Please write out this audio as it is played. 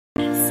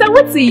So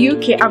what's the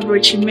UK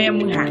average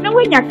memoha? Now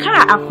when your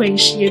car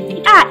acquainted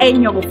the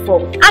annual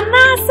form. And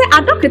now say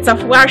a docket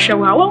of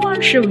washer, I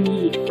won't show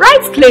ye.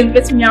 Right claim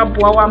with me a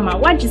boawama,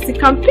 what is the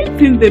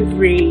campaign the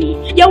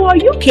bray? Your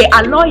UK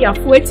a lawyer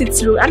for it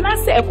through, and I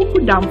say a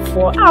cuckoo down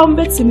for. I'll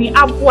bet to me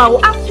a wow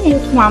up to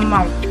 1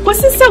 month.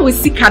 Because it's a we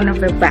see kind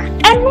of a back.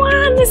 And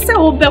one is a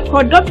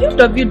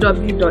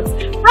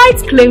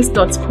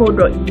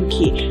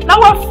www.rightclaims.co.uk.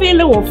 Now I feel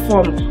a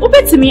form.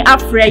 Obey to me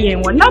after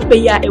and one number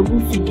ya a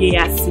woofy gay.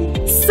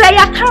 Say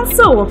a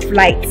cancel of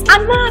flights.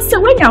 And now say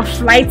when your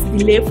flight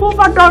delay for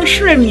don't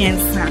shrimp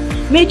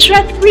may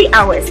tread 3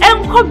 hours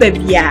and cover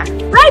via.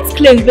 Right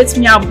claims with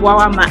me a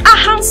boawama a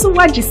handsome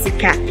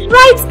Jessica.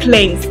 Right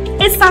claims.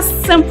 It's as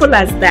simple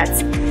as that.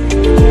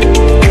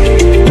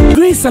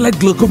 Green Select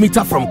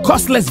Glucometer from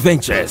Costless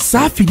Ventures.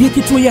 Safidi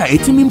kitwaya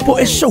etimimpo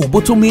esho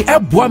botomi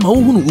ebwa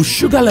mahunu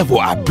sugar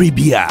level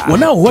abribia.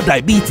 Wana wo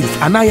diabetes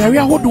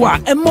anayaria hodwa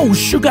emma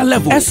sugar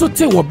level.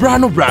 Esote wo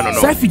brano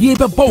no. Safidi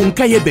ebe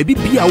bonka ye baby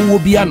bia wo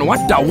bia no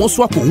wada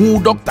wonso akohu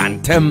doctor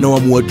ntem na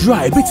wo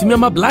dry bitimi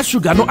ma blood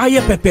sugar no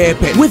aye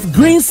pepepe. With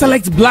Green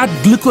Select blood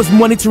glucose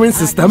monitoring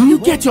system, you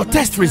get your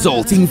test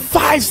results in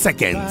 5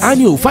 seconds.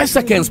 And you 5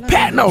 seconds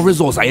per now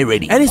results are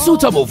ready. And it's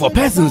suitable for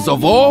persons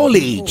of all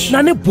age.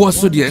 Nane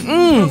boaso die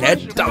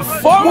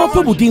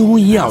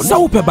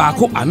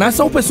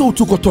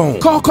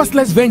Call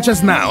Costless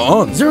Ventures now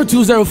on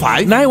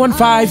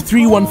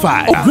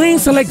 0205-915-315. Green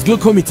Select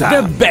Glucometer,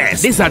 the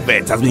best. This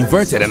advert has been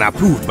vetted and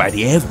approved by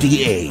the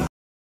FDA.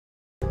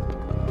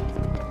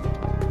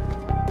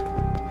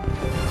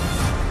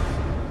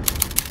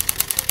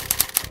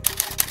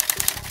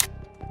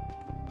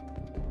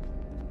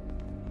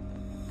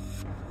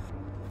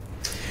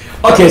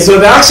 Okay, so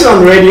the action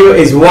on radio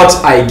is what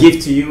I give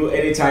to you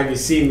anytime you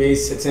see me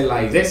sitting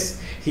like this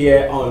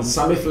here on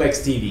Sammy Flex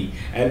TV.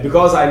 And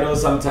because I know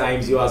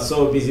sometimes you are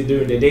so busy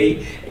during the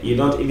day, you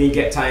don't even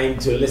get time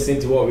to listen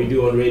to what we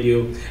do on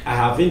radio, I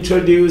have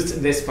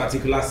introduced this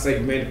particular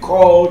segment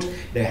called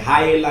the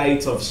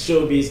highlights of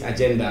Showbiz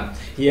Agenda.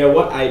 Here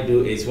what I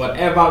do is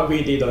whatever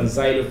we did on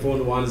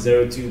Zylofon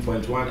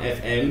 102.1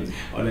 FM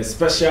on a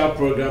special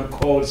program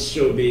called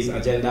Showbiz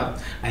Agenda,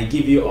 I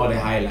give you all the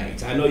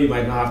highlights. I know you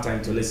might not have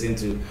time to listen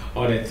to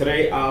all the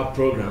 3-hour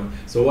program,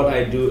 so what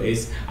I do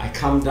is I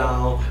come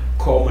down,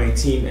 call my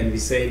team, and we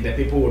say the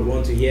people would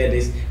want to hear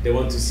this, they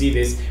want to see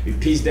this, we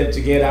piece them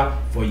together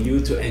for you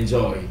to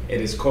enjoy.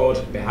 It is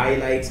called the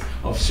highlights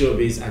of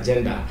Showbiz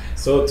Agenda.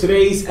 So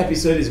today's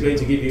episode is going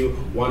to give you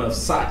one of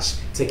such,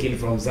 taken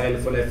from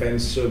Zylofon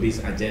FM's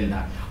Showbiz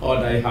Agenda. All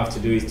that you have to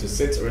do is to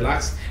sit,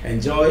 relax,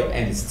 enjoy,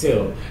 and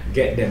still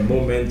get the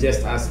moment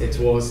just as it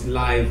was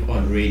live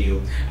on radio.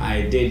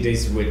 I did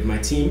this with my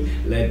team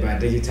led by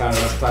Digital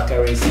Rasta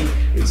Currency,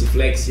 Richie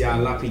Flex,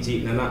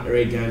 Lapiji, Nana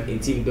Reagan, and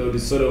Team Dodu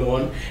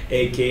Solomon,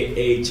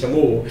 aka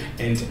Chamo,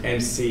 and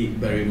MC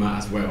Berima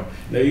as well.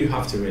 Now you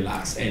have to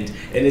relax, and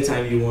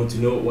anytime you want to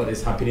know what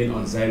is happening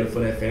on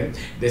Zylofon FM,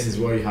 this is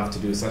what you have to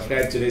do.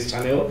 Subscribe to this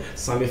channel,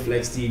 Sammy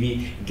Flex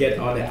TV, get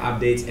all the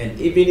updates, and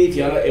even if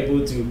you are not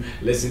able to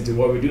listen to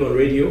what we do on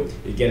radio,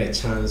 you get a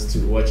chance to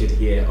watch it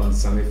here on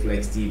Sammy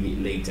Flex TV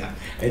later.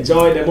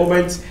 Enjoy the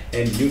moment,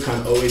 and you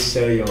can always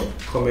share your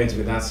comments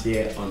with us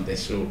here on the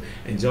show.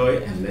 Enjoy,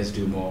 and let's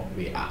do more.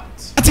 We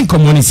out. I think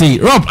community say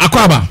Rob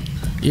Akwaba.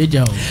 I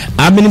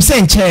mean,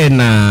 saying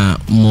China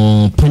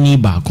mo pony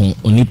bako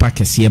onipa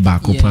kesiye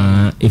bako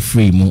pa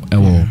free mo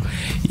ewo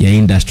ya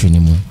industry ni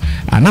mo.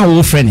 And now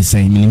our friend is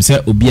saying, meaning say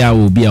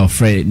obia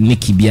friend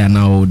Nikki bia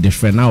now the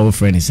friend now our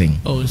friend is saying.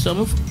 Oh,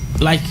 some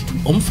like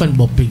friend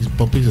Bob Pigs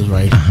is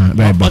right.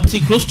 Right, but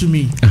it's close to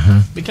me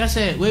because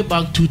way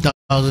back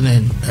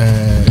 2010.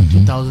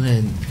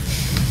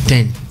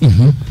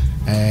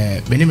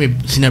 My name is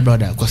senior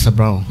brother Kwasa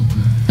Brown.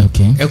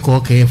 Okay.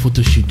 Okay,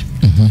 photo shoot.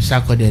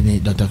 Sako de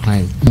Dr.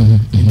 Klein.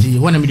 Nti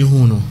one am the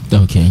who no.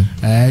 Okay.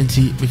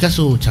 Nti because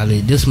so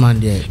Charlie, this man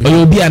there.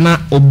 You be na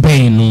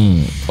obey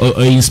no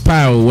or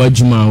inspire what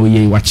Juma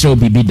we watch your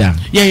baby da.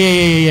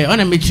 Yeah. One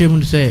am make sure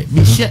to say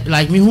me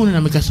like me who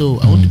na make so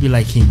I want to be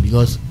like him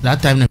because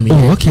that time na me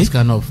this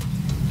kind of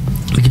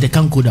like the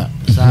camcorder,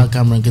 so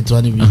camera get to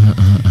any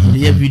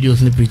the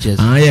videos and the pictures.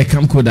 Yeah,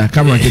 camcorder,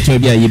 camera get to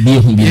be a be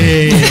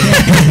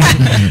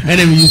and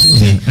then you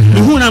see,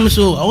 who I'm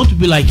so I want to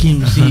be like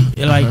him. See,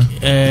 like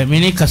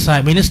many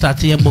kasai, many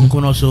start here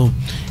bonko also.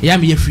 Yeah,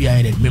 me free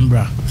eyed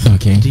member.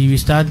 Okay. Until we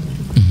start,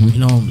 you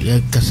know,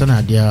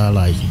 kasana they are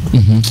like,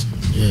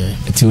 yeah.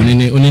 It's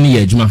only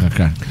a juma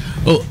kakra.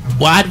 Oh,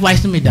 what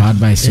advice me that?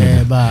 Advice.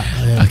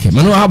 Okay,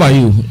 Manuel, how about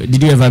you?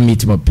 Did you ever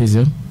meet about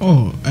Pizzo?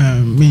 Oh,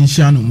 me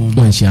Shiano.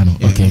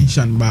 Okay.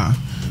 Shan Ba.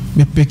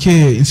 Me pick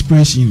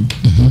inspiration.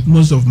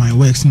 Most of my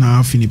works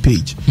now in the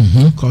page.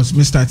 Because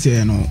me start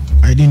here,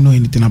 I didn't know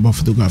anything about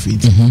photography.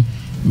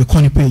 Me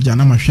call the page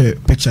and I'm share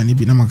picture.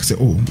 And I'm say,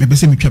 oh, maybe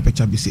say me share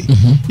picture. Be say.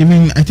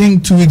 Even I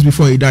think 2 weeks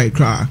before he died,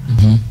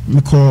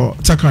 me call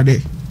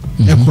Takade.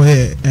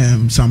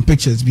 Some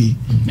pictures be.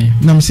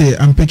 Now I'm say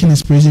I'm picking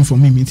inspiration for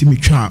me to me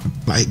try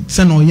like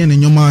send all yen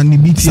and your man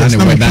BTS.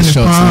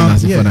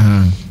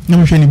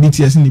 I'm showing the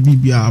BTS in the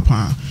BBR.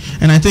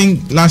 And I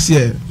think last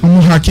year,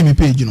 I'm hacking my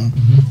page, you know.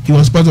 He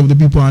was part of the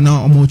people, and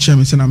now I'm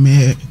chairman, and I'm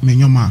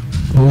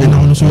and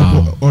I also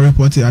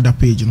reported other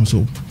page, you know.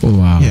 So,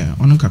 yeah,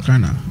 on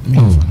Kakrana.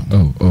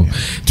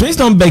 Twins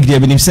don't beg there,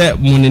 but if say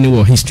money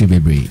war history,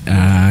 baby,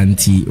 and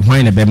why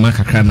in a bed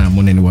Kakrana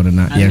money war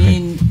na? I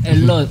mean, a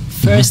lot.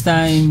 First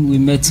time we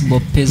met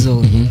Bob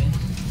Pizzo.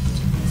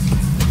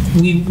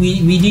 We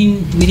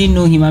didn't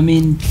know him. I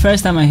mean,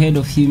 first time I heard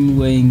of him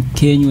were in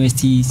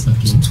KNUST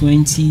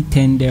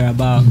 2010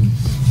 thereabout.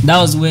 That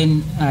was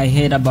when I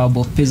heard about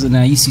Bob Pizzo and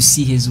I used to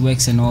see his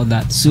works and all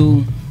that.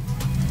 So,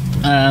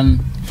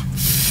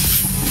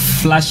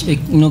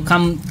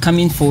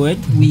 coming forward,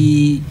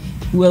 we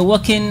were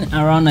walking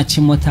around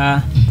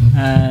Achimota.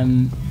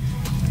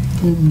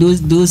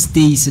 Those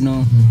days, you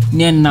know,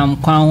 near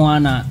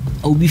Namkwana,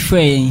 Obi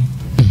Frey.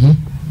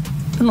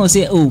 And I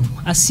say, oh,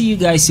 I see you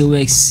guys your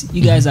works.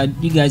 You guys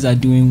are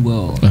doing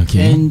well.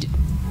 Okay. And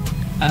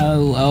I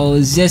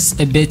was just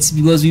a bit,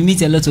 because we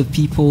meet a lot of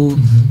people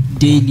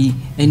daily,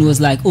 and it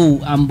was like,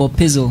 oh, I'm Bob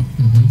Pizzo.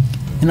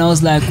 And I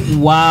was like,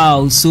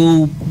 wow,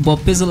 so Bob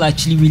Pizzo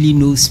actually really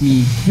knows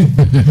me.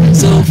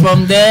 So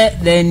from there,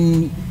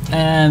 then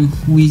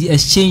we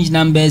exchanged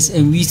numbers,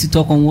 and we used to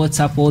talk on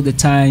WhatsApp all the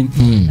time.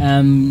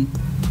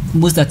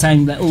 Most of the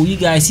time, like, oh, you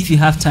guys, if you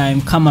have time,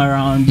 come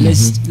around,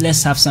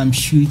 let's have some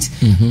shoot.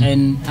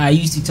 And I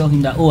used to tell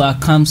him that, oh, I'll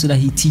come so that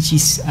he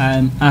teaches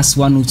us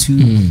one or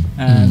two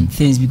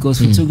things, because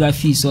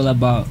photography is all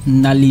about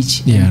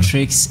knowledge and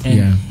tricks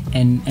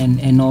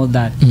and all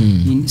that.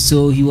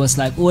 So he was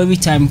like, oh, every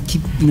time,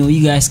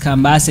 you guys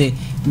come. But I say,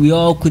 we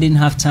all couldn't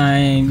have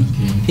time.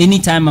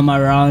 Anytime I'm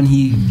around,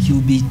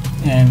 he'll be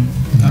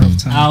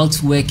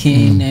out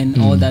working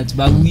and all that.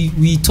 But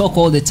we talk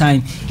all the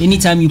time.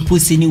 Anytime you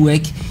post any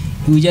work,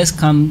 he will just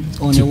come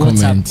on your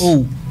WhatsApp.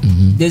 Oh,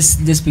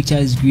 this picture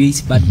is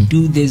great, but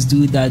do this,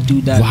 do that,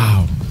 do that.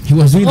 Wow, he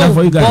was doing that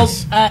for you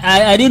guys. Bob,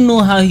 I didn't know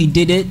how he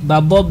did it,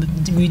 but Bob,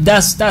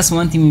 that's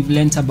one thing we've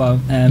learned about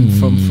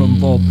from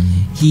Bob.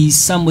 He's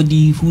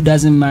somebody who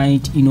doesn't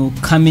mind,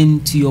 coming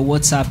to your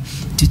WhatsApp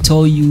to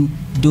tell you,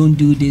 don't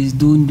do this,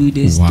 don't do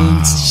this,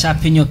 don't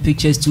sharpen your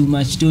pictures too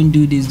much, don't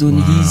do this,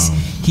 don't.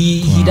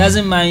 He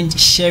doesn't mind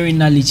sharing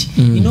knowledge.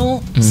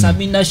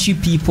 Some industry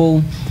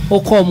people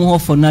call more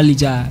for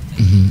knowledge.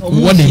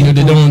 What they know,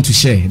 they don't want to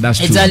share. That's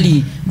true.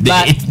 Exactly.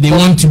 They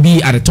want to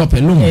be at the top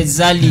alone.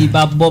 Exactly.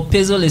 But Bob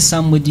Pizzo is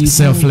somebody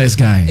selfless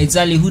guy.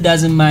 Exactly, who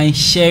doesn't mind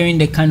sharing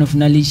the kind of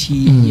knowledge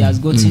he has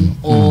gotten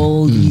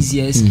all these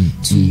years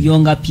to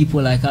younger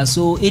people like us.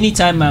 So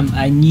anytime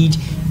I need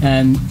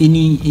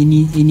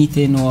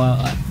anything, or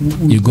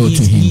you go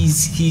to him.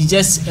 He's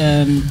just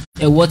a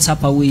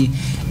WhatsApp away.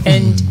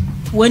 And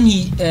when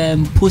he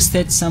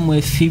posted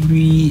somewhere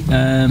February,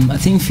 I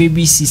think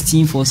February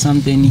 16th or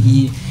something,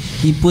 he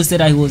posted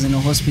that he was in a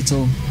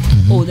hospital.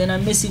 Oh, then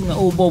I'm messaging him.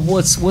 Oh, Bob,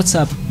 what's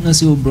up? I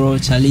say, oh, bro,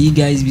 Charlie, you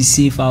guys be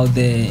safe out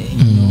there.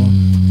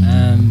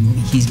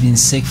 He's been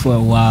sick for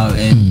a while,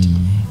 and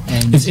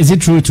is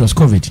it true it was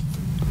COVID?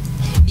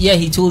 Yeah,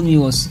 he told me it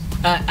was.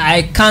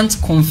 I can't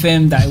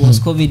confirm that it was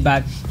COVID,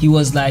 but he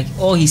was like,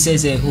 all he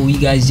says is, oh, you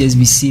guys just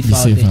be safe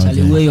out there,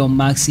 Charlie. Wear your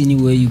masks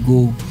anywhere you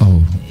go.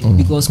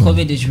 Because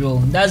COVID is real.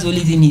 That's the only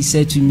thing he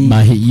said to me.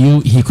 But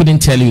he couldn't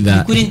tell you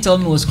that. He couldn't tell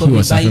me it was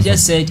COVID, but he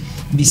just said,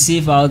 be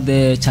safe out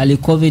there, Charlie.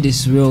 COVID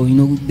is real.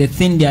 The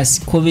thing there's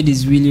COVID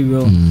is really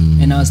real.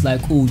 And I was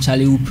like, oh,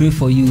 Charlie, we'll pray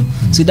for you.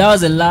 So that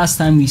was the last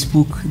time we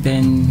spoke.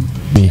 Then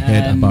we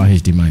heard about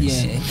his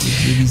demise. Yeah.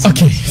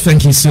 Okay,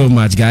 thank you so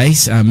much,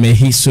 guys. May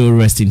he so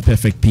rest in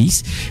perfect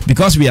peace.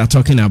 Because we are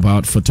talking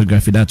about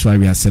photography, that's why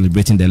we are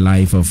celebrating the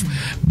life of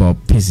Bob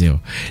Pizzo.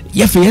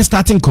 Yeah, for you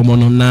starting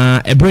common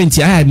na a brain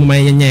I had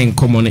my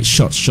common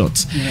short.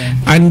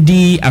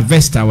 Andy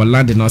Avesta were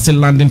London. I say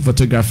London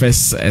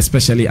photographers,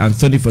 especially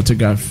Anthony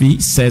Photography,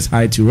 says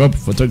hi to Rob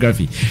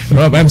Photography.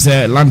 Rob, I'm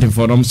saying London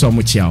for them so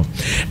much. Rob,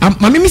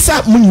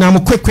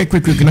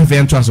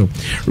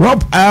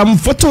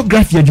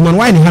 photography,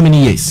 why how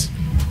many years?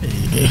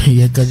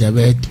 Yeah, because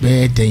about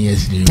 10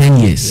 years. 10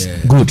 years. Yeah.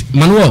 Good.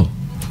 Manuel.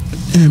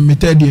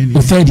 Third year.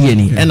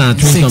 And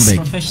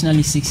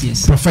professionally 6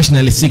 years.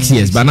 Professionally 6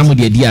 years. But now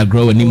the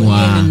grow anymore.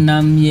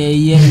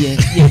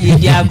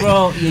 Yeah.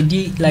 Grow.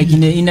 Like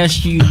in the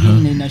industry, you've been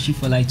in the industry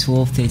for like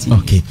 12, 13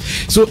 years. Okay.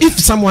 So if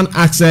someone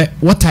asks,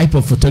 what type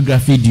of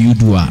photography do you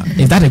do?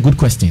 Is that a good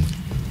question?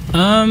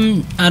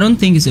 I don't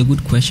think it's a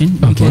good question,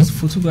 because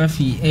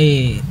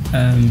photography,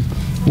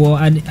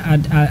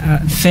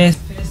 first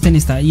thing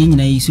is that you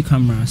use a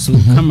camera, so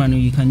camera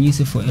you can use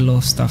it for a lot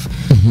of stuff.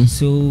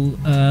 So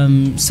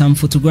some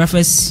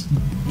photographers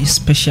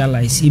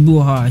specialize. He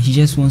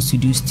just wants to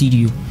do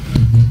studio.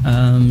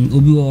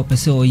 Obi or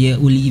person or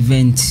only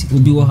event.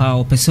 Obi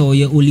or person or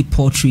only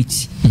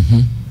portrait.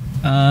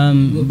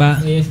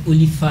 But we have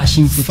only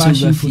fashion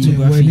photography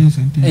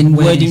and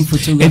wedding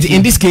photography.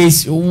 In this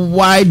case,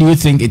 why do you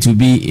think it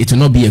will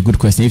not be a good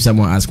question if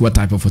someone asks what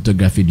type of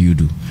photography do you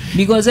do?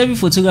 Because every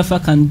photographer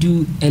can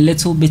do a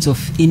little bit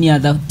of any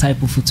other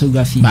type of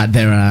photography. But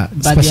there are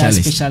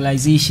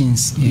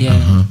specializations.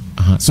 Yeah.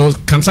 So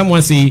can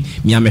someone say,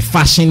 "Me, I'm a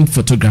fashion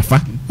photographer"?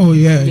 Oh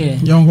yeah.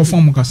 Young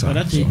form that's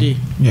it.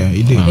 Yeah,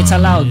 it is. It's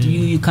allowed.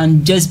 You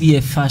can just be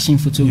a fashion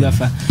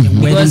photographer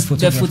because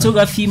the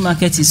photography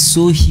market is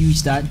so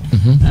huge that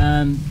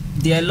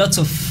there are lots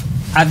of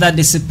other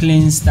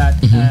disciplines that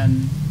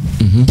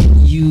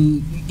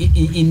you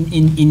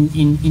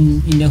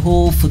in the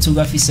whole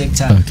photography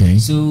sector. Okay.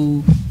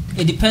 So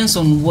it depends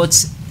on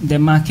what the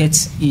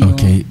market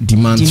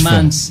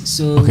demands.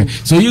 So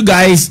so you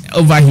guys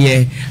over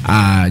here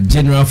are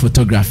general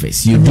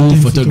photographers. You do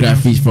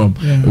photography from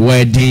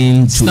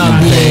wedding to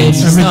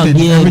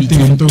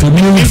everything to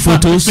nude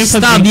photos.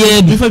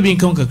 Before being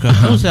concrete,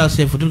 I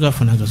say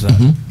photographer na kasa.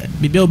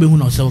 Bibi obi hu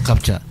na say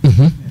capture.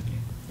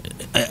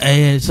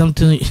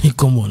 Something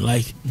common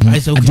like I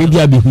say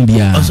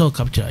also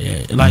capture.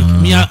 Yeah, like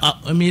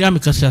me I'm a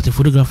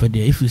photographer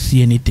there. If you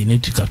see anything, you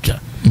need to capture.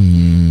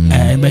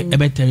 I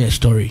better tell you a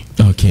story.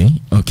 Okay.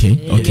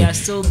 We are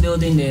still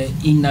building the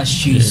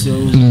industry, so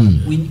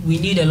we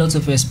need a lot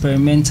of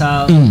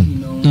experimental,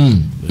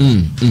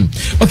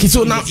 Okay,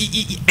 so now,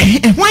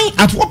 why?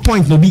 At what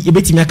point, no be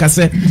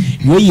say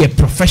you're a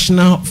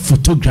professional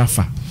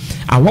photographer?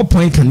 At what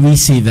point can we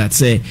say that?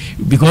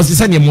 Because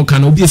it's more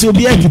can be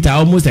a guitar,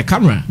 almost a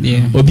camera.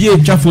 Yeah. Or be a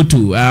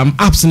photo.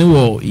 Apps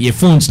no your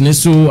phones no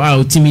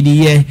so timid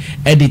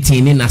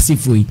editing in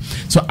asifui.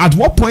 So at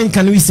what point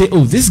can we say,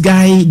 oh, this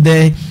guy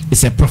there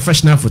is a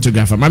professional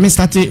photographer? Let me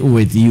start it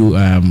with you,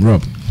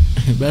 Rob.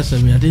 Best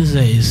I think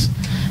say is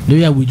the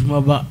way we do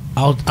out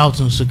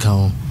on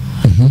Sukao.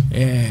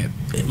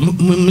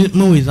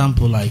 More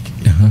example like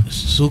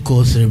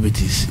so-called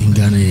celebrities in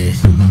Ghana.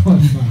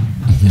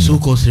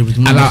 So-called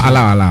celebrities.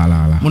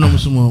 Allah. One of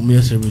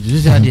them celebrities.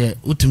 This idea,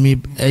 to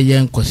me, a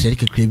young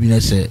Koseka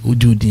Krabiness,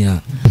 Udu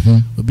Dia,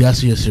 be a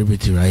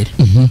celebrity, right?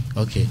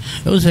 Okay.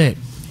 I would say,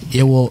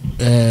 you will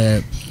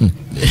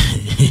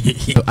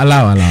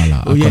allow.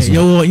 Oh, yeah,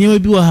 you will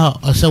be how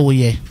I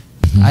say,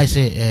 I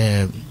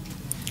say,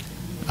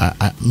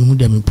 I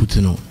would put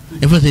no.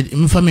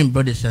 If I mean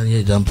brothers and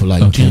example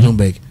like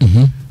Tinzonberg,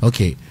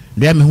 okay,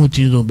 they are me who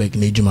Tinzonberg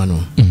ne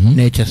Jumano,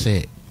 nature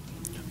say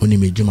only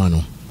me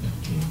Jumano.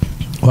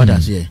 What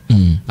does he?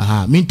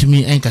 Mean to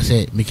me, Enka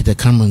say make it a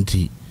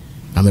community.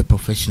 I'm a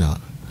professional.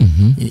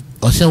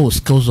 Also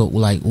skills of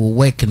like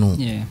working on.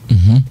 Yeah.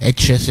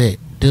 Actually say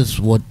this is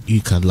what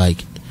you can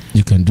like.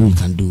 You can do.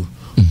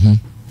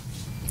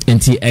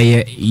 And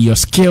your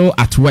skill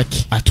at work,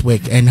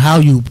 and how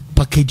you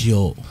package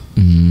your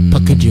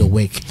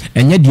work.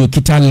 And yet you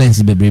kita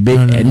lens baby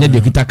and yet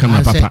you kita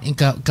camera papa. You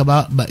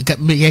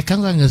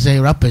can't say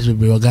rappers will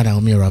be Ghana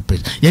or me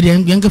rappers. Yeah, the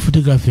younger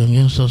photography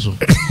on so.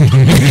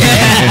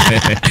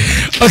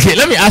 Okay,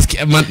 let me ask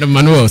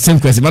Manuel same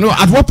question. Manuel,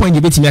 at what point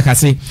you bet me I can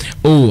say,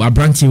 oh, I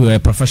branch you a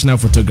professional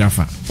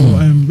photographer? So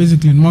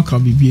basically no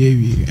can be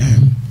behavior.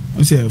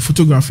 I say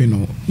photography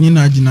no.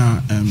 Nina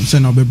jina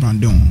send obe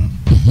branding.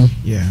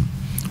 Yeah.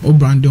 O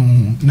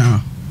branding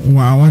now.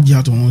 Wa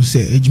jato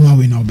say ejuma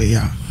we na be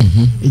ya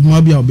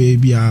ejuma bia be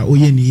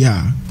oye ni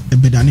ya e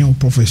bedane o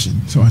profession.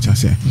 So what I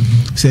say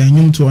say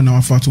nyum to na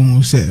wafa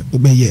to say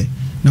obeye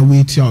na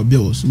we tia our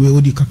bills we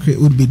odi kakra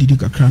odi be didi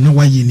kakra na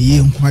wa ye ni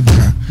ye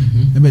nkwadra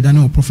e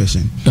bedane o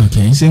profession.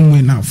 Okay, same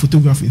way now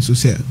photography so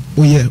say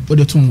oye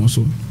odi to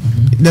so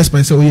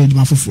despite say oye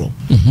ejuma foforo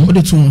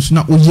odi to so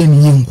na oye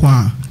ni ye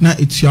nkwa na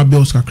etia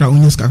bills kakra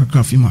onye ska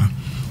kakra fima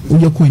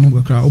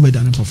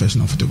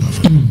professional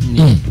photographer.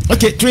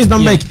 Okay, Trace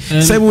Dumbek,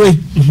 same way.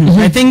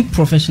 I think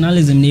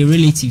professionalism is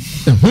relative.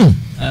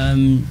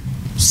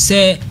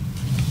 Say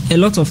a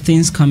lot of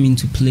things come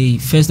into play.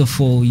 First of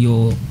all,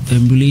 your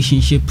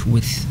relationship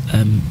with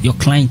your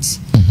clients,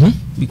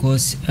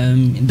 because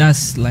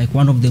that's like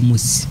one of the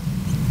most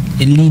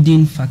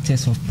leading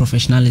factors of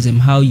professionalism.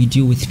 How you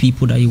deal with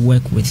people that you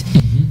work with.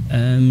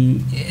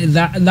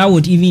 That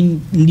would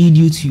even lead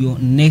you to your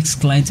next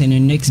client and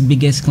your next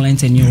biggest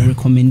client and your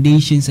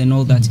recommendations and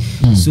all that.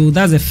 So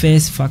that's the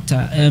first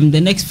factor.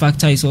 The next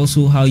factor is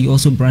also how you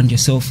also brand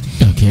yourself.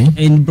 Okay.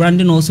 And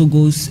branding also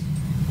goes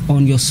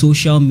on your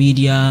social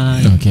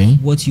media. Okay.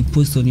 What you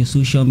post on your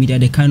social media,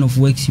 the kind of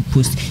works you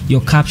post,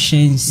 your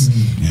captions.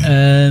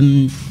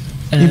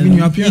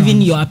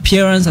 Even your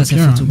appearance as a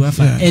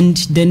photographer. Yeah. And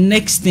the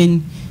next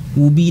thing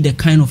will be the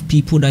kind of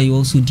people that you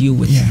also deal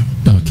with. Yeah.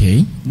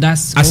 Okay.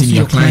 That's as also in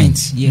your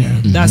clients.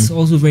 Yeah. That's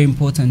also very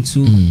important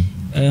too.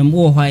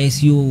 Or why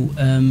is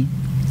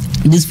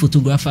this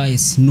photographer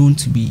is known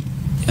to be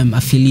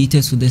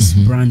affiliated to this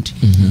brand,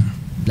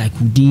 like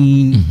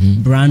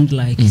Houdin, brand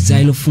like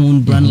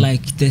Zylofon, brand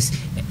like this.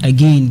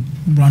 Again,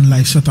 brand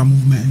like Shatta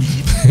movement.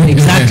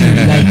 Exactly.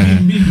 Like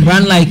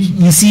brand like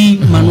you see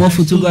Manuel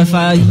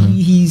photographer,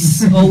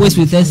 he's always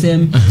with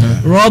SM.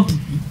 Rob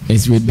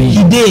is with me.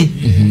 He did.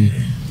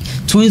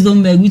 Twins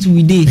don't beg which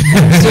we did.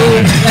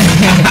 So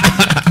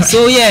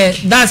So yeah,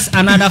 that's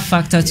another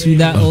factor too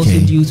that also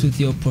deals with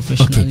your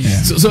professionalism.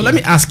 Okay. So let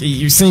me ask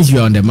you, since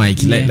you're on the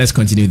mic, let's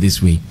continue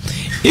this way.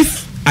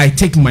 If I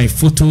take my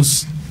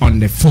photos on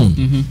the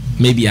phone,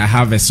 maybe I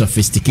have a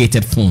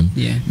sophisticated phone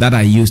that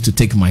I use to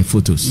take my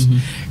photos.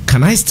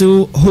 Can I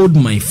still hold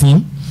my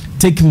phone,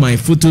 take my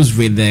photos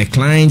with the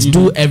clients,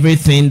 do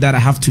everything that I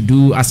have to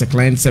do as a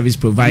client service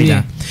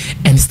provider,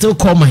 and still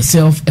call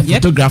myself a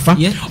photographer?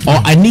 Or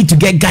I need to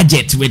get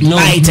gadgets with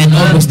light and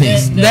all those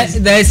things?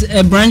 There's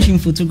a branch in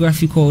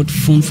photography called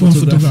phone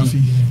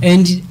photography.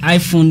 And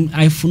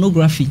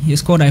iPhoneography.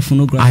 It's called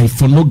iPhoneography.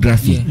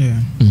 iPhoneography.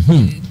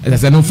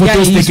 There's no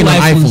photos taken on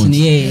iPhones.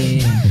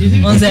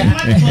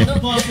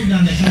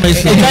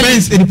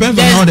 It depends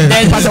on how they.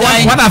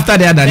 What after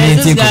the other?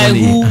 There's this guy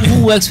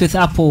who works with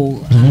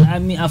Apple. I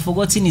mean, I've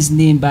forgotten his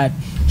name, but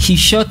he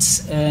shot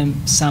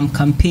some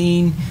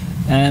campaign.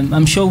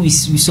 I'm sure we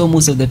saw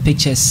most of the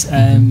pictures.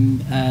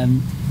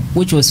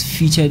 Which was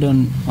featured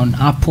on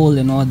Apple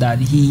and all that.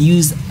 He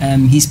used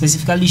he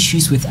specifically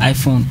shoots with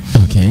iPhone.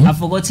 Okay. I've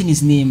forgotten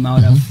his name. I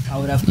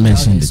would have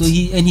mentioned it. So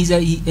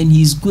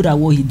he's good at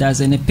what he does.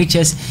 And the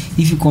pictures,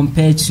 if you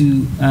compare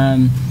to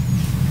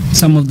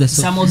some of the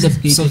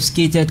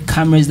sophisticated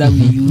cameras that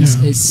we use,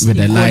 it's with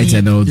the light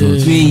and all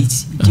those.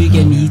 Great. Do you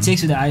get me? He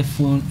takes with the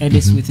iPhone,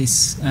 edits with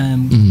his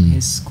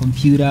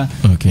computer,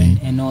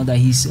 and all that.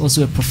 He's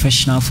also a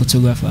professional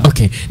photographer.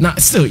 Okay. Now,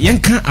 still,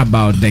 yanka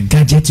about the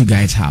gadget you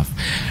guys have.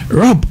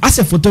 Rob, as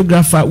a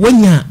photographer,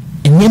 when you're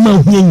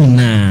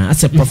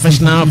as a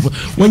professional,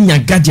 when you're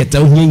gadget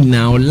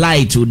now,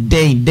 light or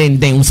then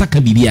usaka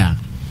bibia.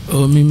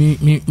 Oh,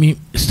 me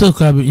still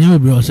crab. You know,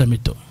 bro,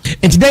 Samito.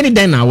 And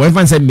then now,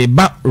 everyone said me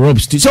back Rob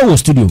studio. So was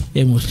studio.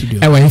 Yeah, most studio.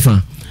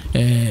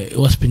 It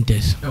was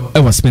Pintex.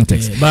 It was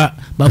Pintex.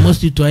 But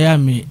mostly to I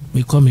me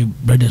call me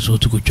brother so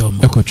to go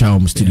chow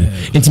studio.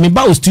 And me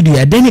back studio.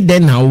 And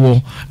then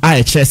now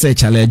I say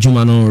chale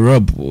Jumano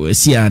Rob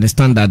see the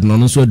standard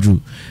no so drew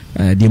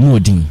the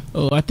modding.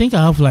 Oh, I think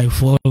I have like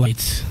 4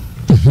 lights.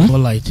 4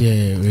 lights.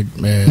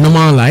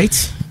 Normal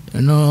light.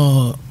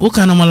 No, what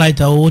kind of light?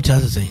 What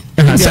does it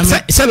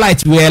say? Say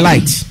light. We are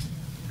light.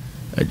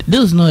 This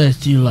is not a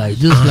steel light.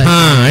 This is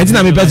it's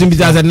not me person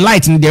because the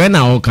light in there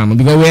now come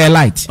because we are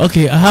light.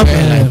 Okay, I have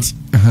light.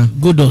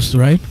 Godos,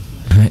 right?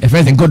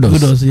 Everything Godos.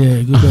 Godos,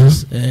 yeah,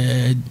 Godos.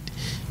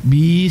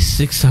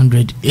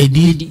 B600,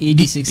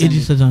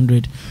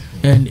 8600,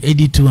 and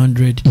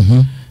 8200,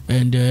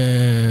 and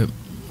I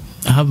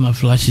have my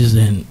flashes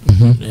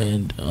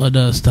and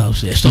other stuff,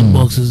 stock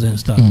boxes and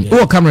stuff.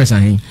 What cameras are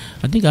here?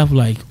 I think I have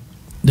like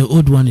the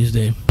old one is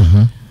there,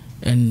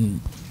 and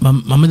my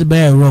mother buy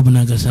a Rob and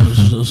I guess I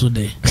was also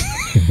there.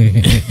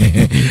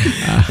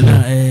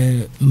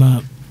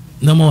 My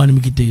number one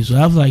make it so I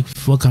have like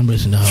 4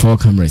 cameras in the house. 4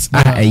 cameras.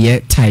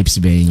 Types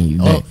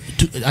being.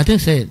 I think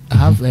say I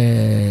have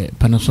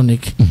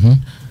Panasonic,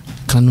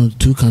 Canon,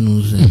 2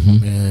 Canons,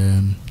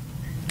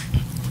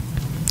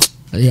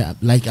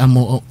 like I'm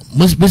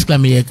basically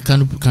I'm a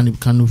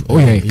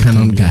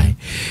Canon guy.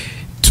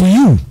 To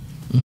you,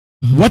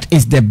 what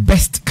is the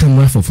best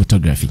camera for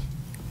photography?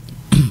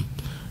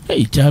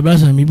 Hey,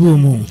 Chabraza, me bo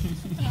mo.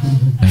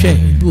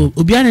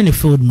 Obiane in the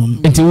field mom.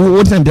 Into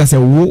what time does a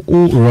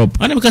Rob?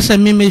 I because I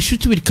me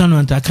shoot with Canon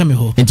and I come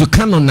here. Into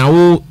Canon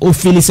now,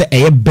 feel say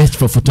a best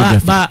for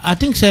photography. But I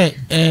think say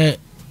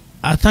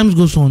as times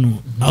goes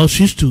on, I'll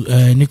switch to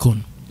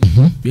Nikon.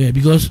 Yeah,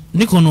 because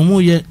Nikon no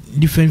more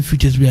different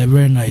features we are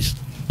very nice.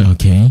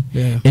 Okay.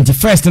 Yeah. Into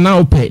first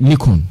now pay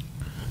Nikon.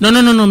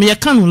 No. Me a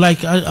Canon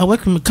like I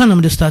work with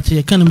Canon the start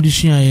here, Canon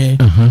this year.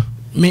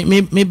 Me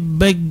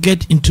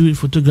get into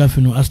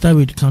photography. I start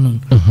with Canon.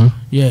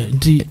 Yeah,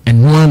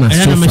 and one and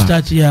then I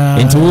start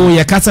into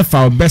your casa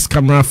for best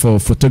camera for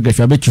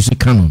photography. I bet you see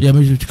Canon. Yeah, I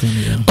bet you see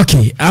Canon. Yeah.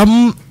 Okay.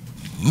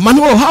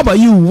 Manuel, how about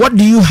you? What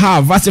do you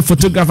have as a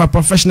photographer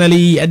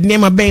professionally? At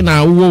Nema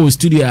Bena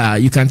studio,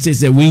 you can say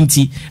it's a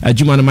windy.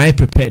 Jumana, am I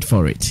prepared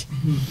for it?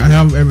 I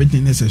have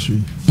everything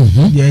necessary.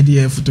 The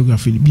idea of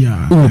photography be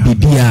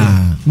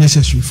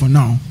necessary for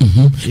now.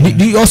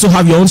 Do you also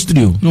have your own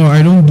studio? No,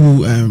 I don't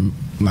do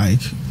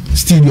like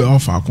studio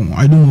alpha.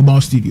 I do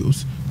mobile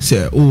studios.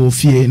 Say,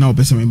 fear now,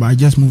 person, but I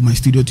just move my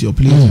studio to your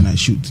place and I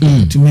shoot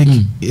to make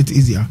it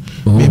easier.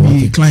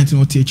 Maybe clients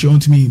not take you on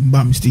to me,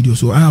 but my studio,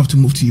 so I have to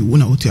move to you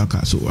when I go to your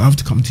car, so I have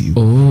to come to you.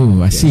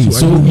 Oh, I see.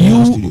 So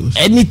you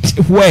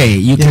anywhere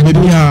you can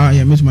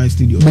maybe meet my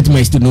studio. Meet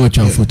my studio,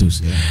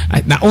 photos.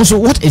 Now, also,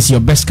 what is your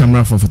best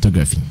camera for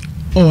photography?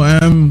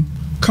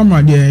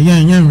 Camera there,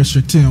 yeah,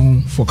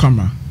 restricting for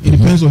camera. It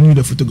depends on you,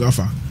 the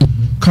photographer.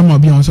 Camera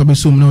be on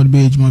some now the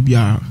page might be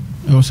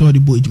also the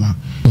boy man.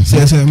 So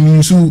I say me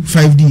use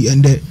 5D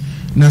and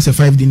now say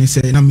 5D and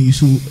say na me use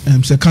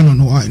say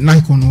Canon or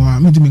Nikon or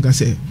me to make I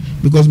say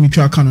because me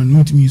try Canon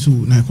me to use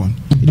Nikon.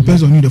 It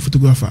depends on you the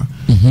photographer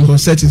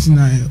because settings in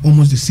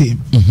almost the same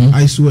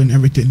ISO and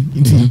everything.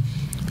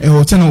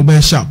 Or turn out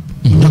very sharp.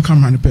 Your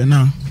camera and the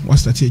now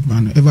what's the stage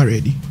man ever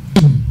ready.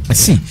 I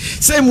see.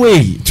 Same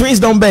way, twins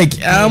don't beg.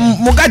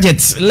 Mo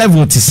gadgets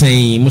level to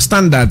say, mo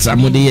standards.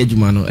 I'm the edge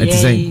man.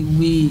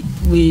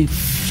 We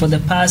for the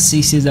past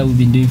 6 years that we've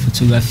been doing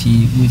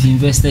photography, we've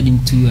invested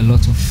into a lot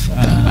of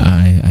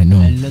I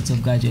know a lot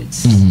of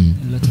gadgets,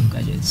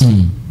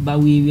 but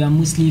we are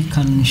mostly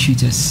Canon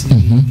shooters.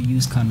 We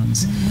use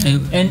Canons,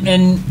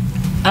 and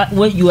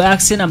what you were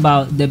asking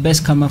about the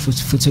best camera for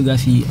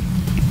photography.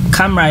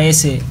 Camera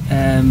is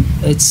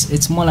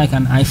it's more like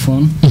an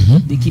iPhone.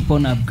 They keep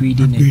on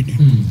upgrading it.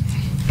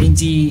 In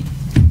the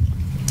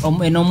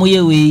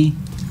way,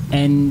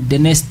 and the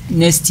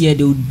next year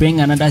they would bring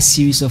another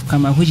series of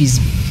camera which is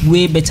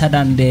way better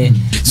than the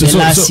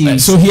last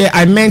series. So here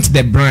I meant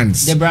the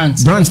brands.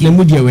 Brands.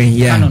 Canon, eh?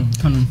 Yeah.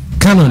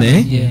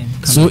 Canon.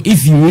 So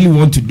if you really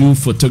want to do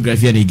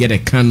photography and you get a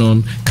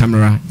Canon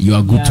camera, you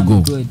are good to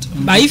go. Good.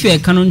 But if you're a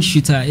Canon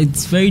shooter,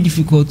 it's very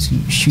difficult to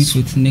shoot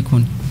with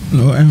Nikon.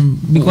 No,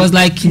 because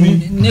like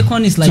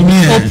Nikon is like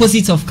the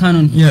opposite of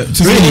Canon. Yeah,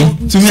 to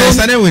me, I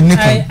started with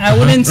Nikon. I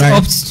wouldn't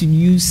opt to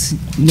use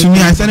Nikon. To me,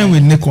 I started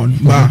with Nikon,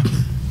 but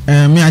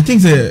I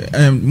think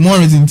the more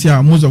reason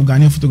here, most of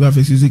Ghanaian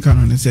photographers using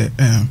Canon. They say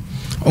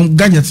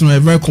gadgets are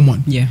very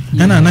common. Yeah.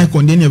 And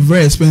Nikon, then they're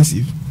very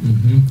expensive.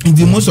 And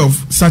the most of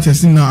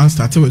starters now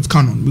started with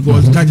Canon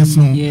because gadgets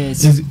now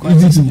is easy to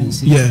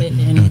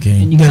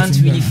and you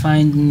can't really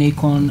find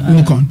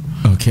Nikon.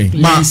 Okay.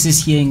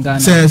 Lenses here in Ghana.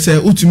 Say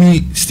to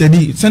me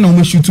steady. Send on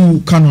me shoot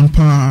to Canon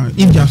pa.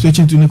 If they are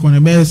switching to Nikon,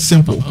 it's very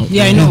simple.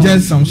 Yeah, I know.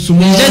 There's some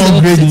small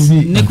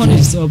grading. Nikon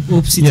is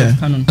opposite of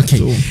Canon. Okay.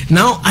 So,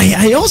 now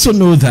I also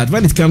know that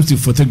when it comes to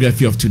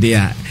photography of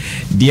today,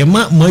 the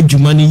amount much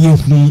money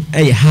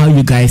how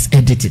you guys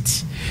edit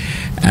it.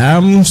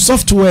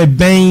 Software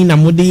bang na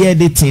mode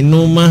editing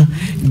no ma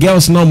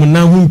girls no mo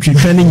na hu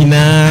twetwane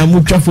nyina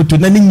mo twa photo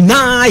na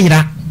nyina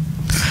ira.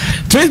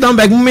 Trace down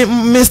back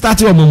me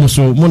start your mom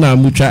so mona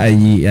mucha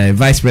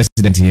vice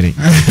president here.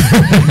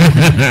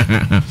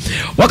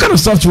 What kind of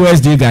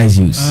softwares do you guys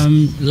use?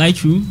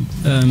 Lightroom.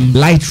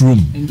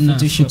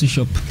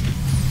 Photoshop.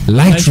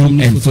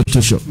 Lightroom and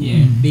Photoshop.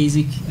 Yeah,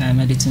 basic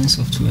editing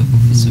software.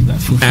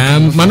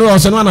 Manuel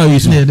also one are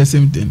using. Yeah, the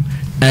same thing.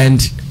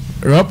 And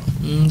Rob?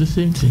 The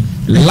same thing.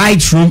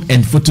 Lightroom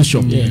and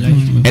Photoshop. Yeah,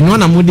 Lightroom. And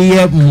one amudi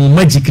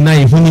magic na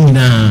ihuni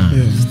na.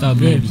 Star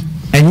baby.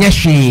 And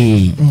yes,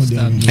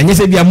 and you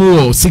said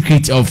more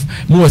secret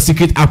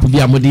app be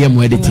amudi mo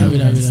editing.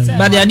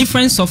 But there are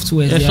different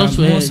softwares.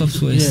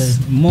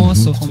 More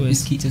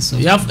softwares.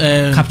 You have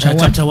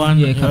Capture One.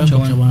 Yeah, Capture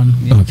One.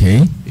 Okay.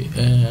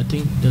 I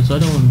think there's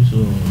other one.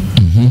 So.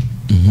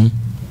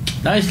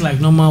 That is like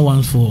normal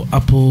ones for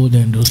Apple,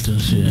 then those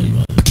things.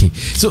 Yeah. Okay,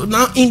 so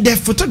now in the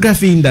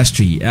photography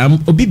industry,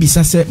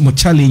 Obibisa said more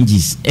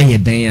challenges.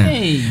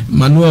 Hey,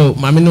 Manuel,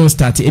 Mamino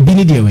started a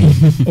bini day.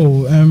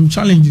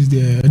 Challenges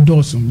there.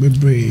 Dawson, we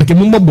brave. Okay,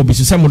 Mumbo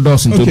Bobiso, some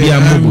Dawson to be a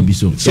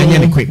Bobiso. So,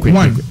 quick.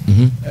 One,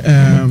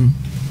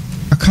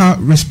 I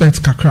can't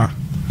respect Kakra.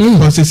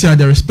 Because they say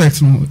the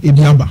respect no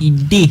Ebiaba.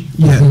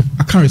 Yeah,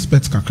 I can't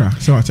respect Kakra.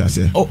 So what I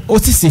say? Oh,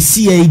 this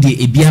is CAD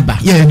Ebiaba.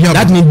 Yeah, Ebiaba.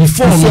 That means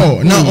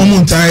before. Now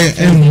I'm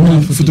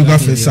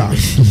photographers are.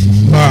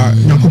 But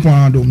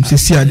Nyankopon do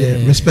say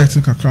the respect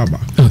Kakra ba.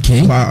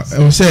 Okay. But I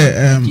will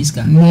say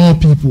more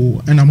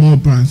people and more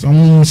brands. I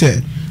won't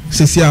say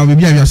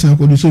maybe I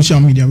do social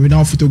media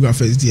without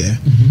photographers there.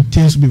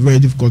 Things will be very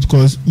difficult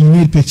because you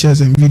need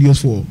pictures and videos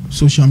for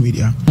social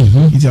media.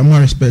 It's a more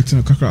respect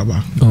in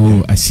Kakraba.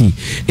 Oh, I see.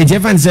 If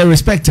everyone say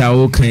respect,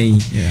 okay.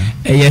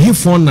 Yeah. He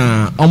for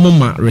na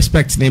omoma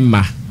respect name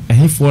ma.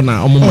 He for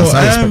na omoma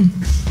respect.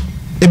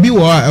 Ebi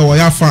wa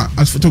yafa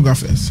as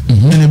photographers,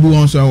 and ebi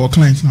also our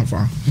clients na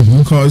far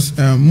because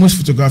most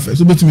photographers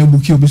so between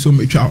book you be so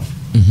much out.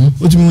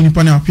 What you mean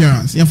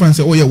appearance? You find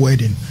say oh your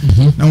wedding.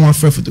 Now one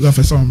friend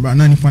photographer some but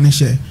nani pan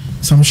share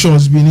some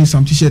shorts be need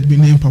some t-shirt be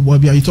name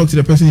pabobia. You talk to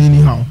the person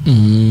anyhow.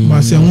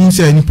 But say won't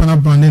say any pan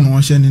brand then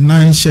one share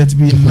 9 shirts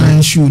be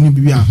 9 shoe ni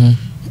be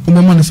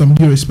man some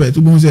due respect.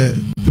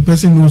 The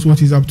person knows what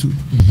he's up to.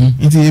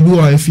 It's able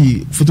if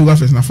he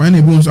photographers now find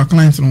able a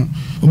client no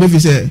or if he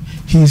say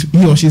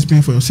he or she's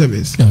paying for your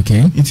service.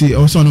 Okay. It's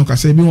also no can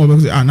say be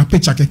na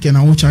picture keke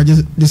na we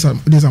charges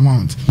this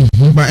amount.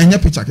 But any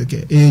picture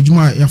keke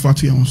juma ya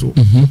fatu ya so.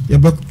 Ya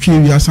back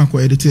we are sanko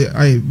edit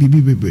I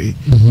bibi.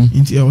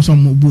 It's also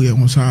mo bu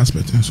ya so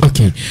aspect.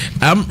 Okay.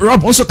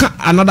 Rob also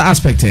another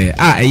aspect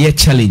a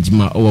challenge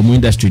ma our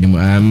industry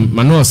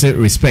Manuel say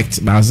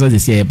respect but also they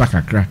say back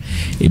akra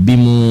be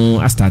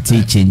more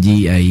started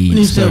changing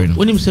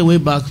when you say way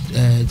back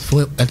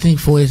I think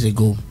 4 years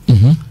ago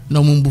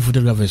no mumbu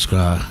photographers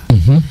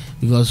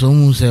because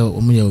almost say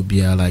will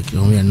be like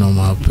only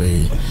normal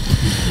pay.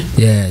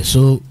 Yeah,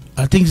 so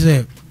I think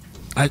say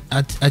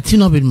I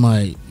team up with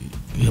my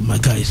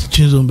guys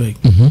Chinzonberg.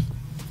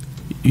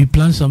 We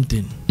plan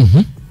something.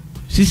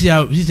 Since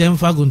I'm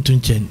going to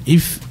change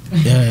if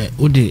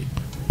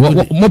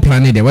what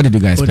plan there? What did you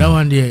guys plan? That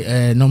one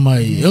there normal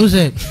you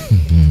say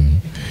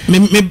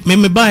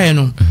me buy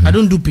no. I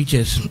don't do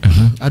pictures.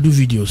 I do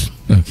videos.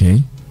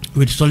 Okay.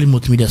 With solid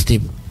multimedia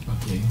stable.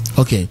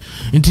 Okay.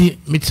 Inti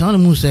me tell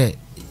them say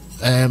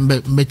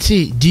me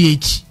say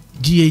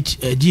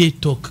GH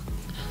talk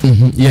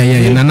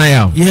Yeah.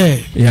 Nanaya.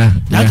 Yeah.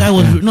 That guy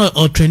was no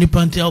or trendy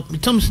panty.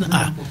 Thompson.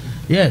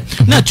 Yeah.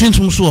 Now twins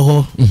from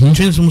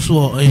twins from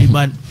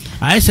but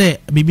I say,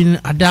 baby,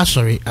 Ada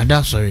sorry.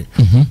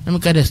 Let me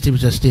cut the step.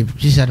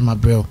 She said, my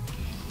bro.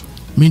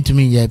 Mean to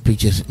me, yeah,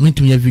 pictures. Mean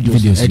to me, yeah,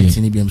 videos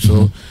editing IBM.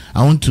 So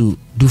I want to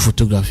do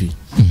photography.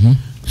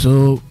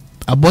 So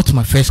I bought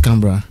my first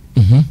camera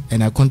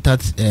and I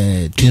contact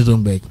Twins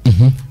Donberg.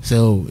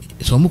 So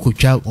I'm going to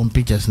try on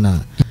pictures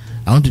now.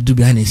 I want to do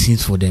behind the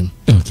scenes for them.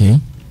 Okay.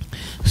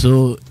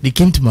 So they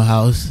came to my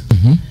house.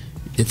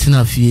 It's in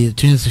a few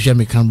Twins social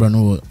media camera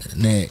no.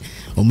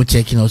 I'm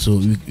checking also.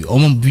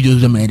 I'm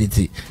videos them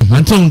edited.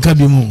 I'm talking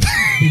kabimu.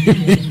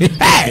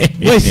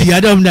 Boy, see,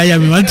 I don't know.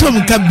 I'm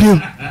talking kabimu.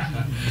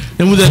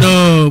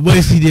 No,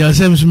 boy, see, they are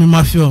same to me.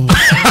 My film.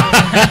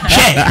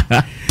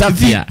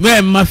 Tapia.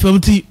 Where my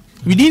film?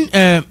 Within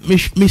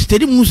me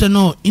steady moves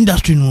no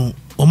industry no.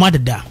 Or mother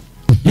da.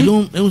 You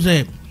know, it was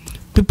a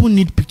people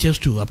need pictures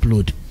to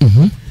upload.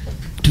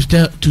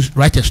 To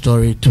write a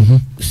story to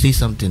say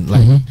something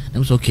like. It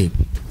was okay.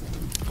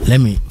 Let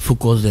me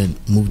focus and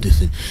move this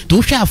thing.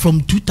 To share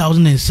from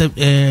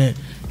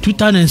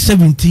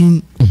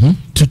 2017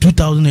 to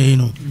 2000, you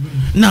know.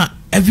 Now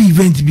every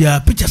event be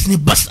a pictures in the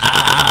bus.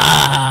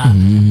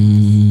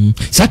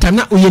 Shatta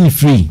na oyeni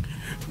free.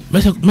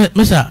 Mesa,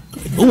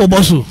 oh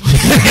bosso.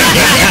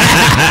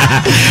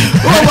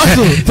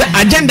 The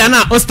agenda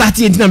na o start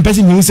it na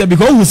person who said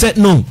because who said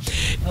no.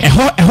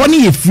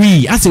 Honey is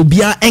free. As will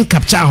be and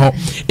capture her.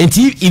 And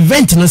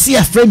event no see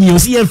a frame you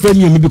see a frame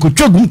you maybe could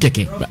chug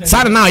keke.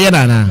 Sara na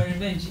yada na.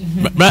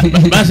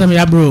 Basa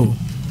me bro.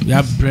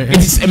 Yeah, it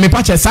is me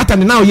patch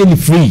Saturday now you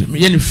free.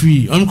 You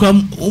free. On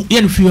come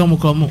you free on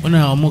come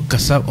on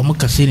kasa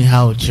ni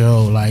how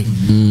cho like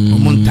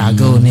on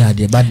tago ni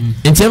ade but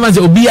in terms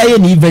of obi aye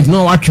ni event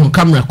no watch on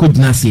camera could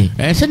na see.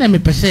 Say na me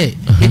pese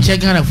e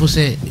check Ghana for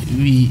say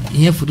we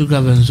here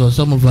photographers so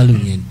some value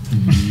yen.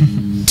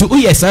 2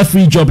 years a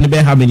free job in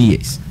how many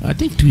years? I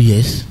think 2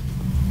 years.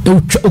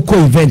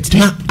 Oko event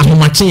na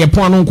ahomache ye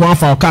pon no nko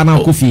afa oka na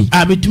kofi.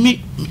 But to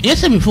me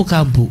yes me for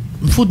campo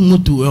food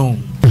moto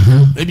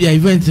maybe an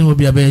event will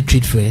be a better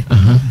trade fair.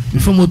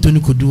 Before Moto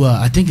could do,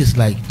 I think it's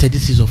like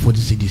 36 or 40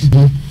 cities.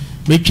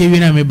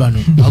 Maybe I'll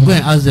go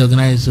and ask the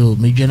organizer. So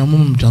maybe no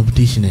more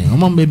transportation.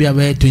 Maybe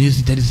about 20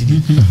 30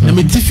 cities. Let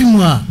me tell you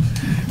more.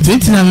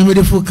 20 na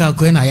me for car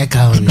ko na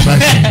yaka.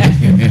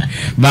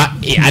 But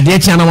I dare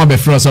channel one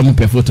before some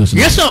photos.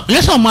 Yes,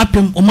 on my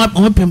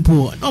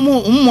pimple. No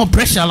more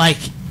pressure like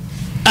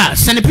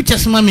send a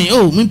pictures mommy.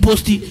 Oh, me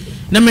post it.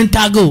 Na me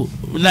tago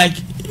like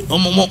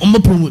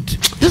promote.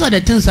 These are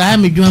the things I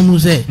am doing.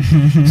 Say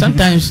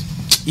sometimes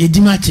you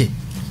dimache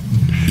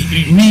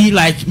me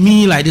like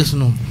this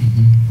no.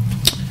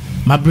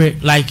 My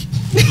bread like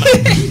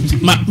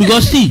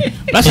because see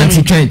that's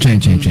train.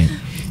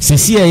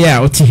 Since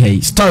yeah, okay,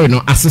 story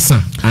no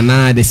assassin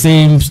and the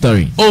same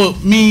story. Oh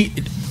me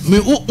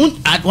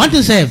one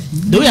thing say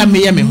do you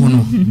me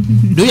huno?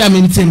 Do you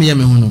mean say me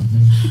huno?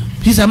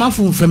 Please, I'm not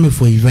from me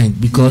for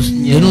event because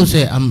you know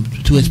say I'm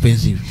too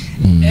expensive.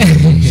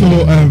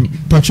 So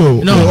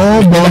Pacho, no,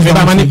 all boils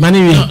down to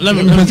money. Me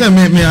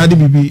add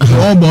BB.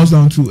 All boils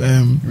down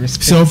to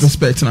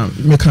self-respect now.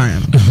 Me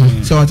kind.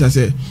 So what I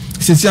say,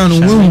 since you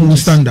know we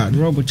standard.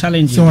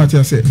 So what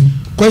I say,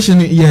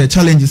 question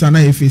challenges are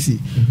not FAC,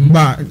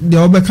 but the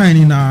other kind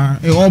in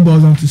it all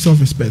boils down to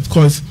self-respect.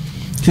 Cause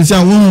since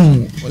you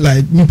know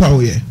like me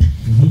power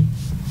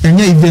and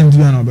your event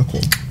we are not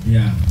call.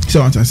 Yeah.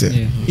 So what I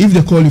say, if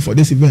they call you for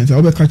this event, I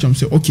will catch them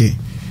say okay.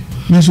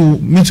 So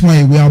meet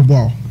my way up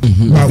ball.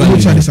 But we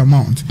will try this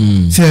amount.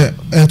 Say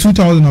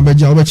 2,000 I bet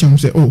you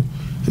say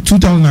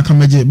 2,000 I can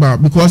measure but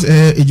because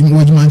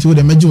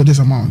they measure this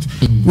amount.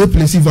 We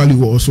place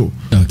value also.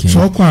 Okay.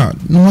 So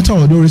no matter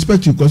what they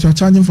respect you because you're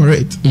charging for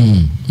it.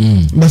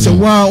 But say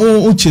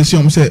wow chase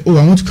you say I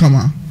want to come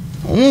out.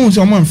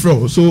 Someone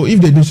throw. So if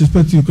they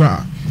disrespect you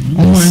cry.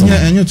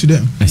 And to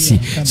them. I see.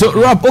 So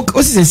Rob, what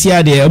is this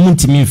here? The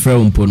Muntimi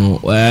from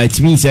Pono.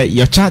 It means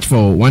your charge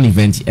for one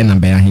event and I'm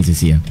bearing his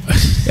here.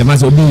 It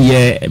must be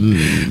a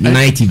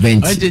night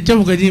event. I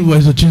don't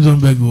was a children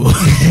bego.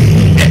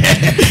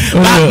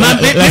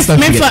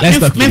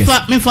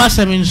 Me first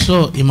I mean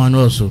so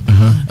Emmanuel so.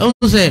 I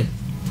will say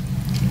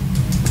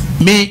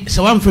me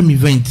so I'm from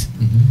event.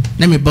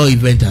 Let me buy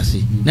event I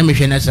see. Let me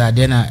share that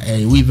then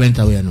we event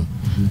away no.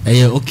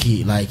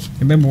 Okay like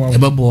a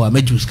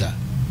mejuska.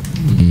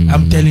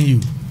 I'm telling you.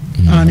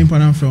 Okay.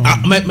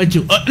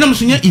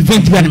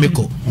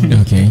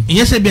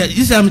 Yes,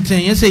 I'm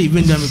saying yes,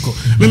 event Damico.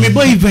 When me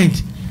boy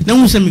event, no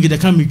one send me get a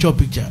camera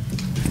picture.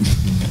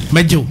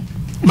 Majo,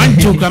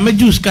 I made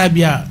you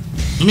Skybia.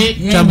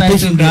 Me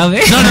transportation. No.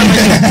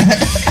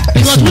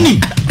 Because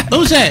money.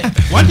 Don't say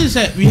what is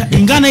it? We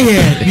in Ghana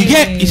here. We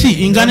get you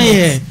see in Ghana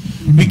here.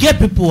 We get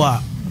people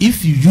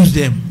if you use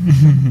them,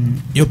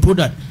 your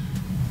product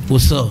will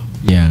sell.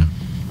 Yeah.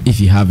 If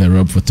you have a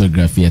Rob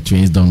photography, a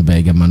Twins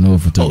Donberg, a Manuel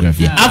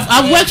photography.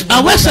 I've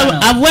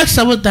worked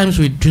several times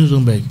with Twins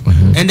Donberg,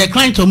 and the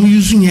clients are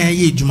using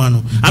here.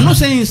 I'm not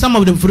saying some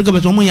of the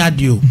photographers are only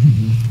audio,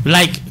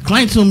 like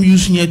clients who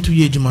using here 2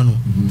 years mano.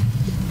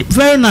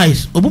 Very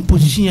nice. Open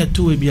position here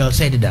too will be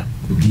outside that.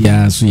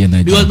 Yeah, so yeah.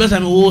 Because by the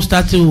time we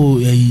start to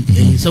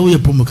so we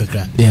promo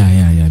kakra.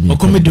 Yeah. Or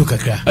comedy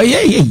kakra. Oh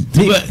yeah.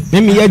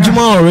 Me ya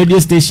Juma radio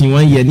station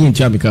 1 year ni in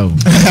Chamika.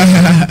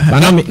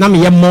 But na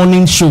me ya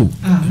morning show.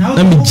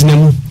 Na me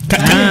jinemu.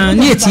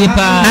 Ni etie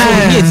pa.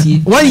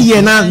 1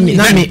 year na me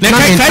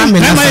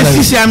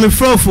sisi am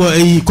for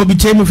a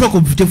committee me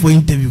for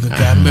interview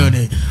kakra.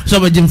 So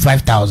we give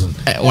 5,000.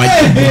 Why?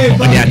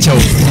 On ya chow.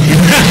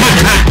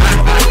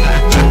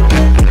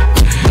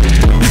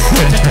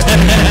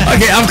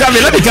 Okay, I'm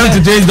coming. Let me come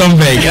to James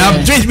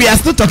Dunberg. James, we are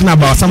still talking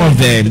about some of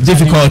the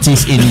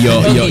difficulties in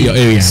your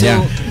area. So,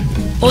 yeah.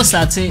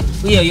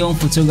 We are young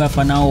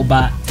photographer now.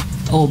 Over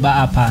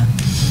upper,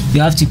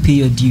 you have to pay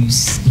your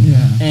dues. Yeah.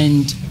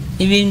 And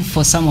even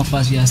for some of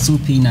us, we are still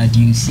paying our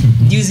dues.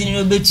 Dues in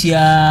your bit,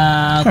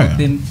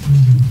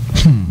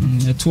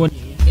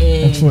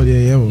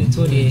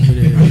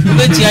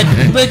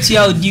 but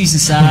your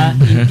dues are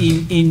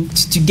in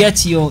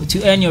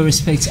to earn your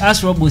respect.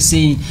 As Rob was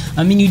saying,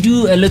 I mean, you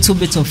do a little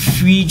bit of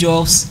free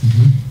jobs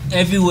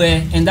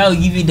everywhere, and that will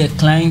give you the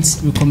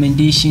client's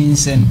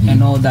recommendations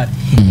and all that.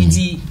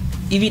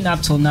 Even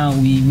up till now,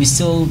 we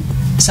still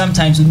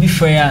sometimes will be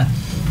fair.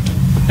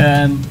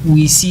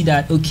 We see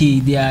that okay,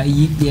 they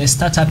are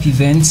startup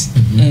events,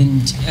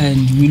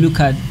 and we look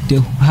at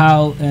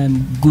how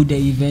good the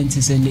event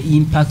is and the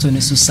impact on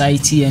the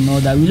society and all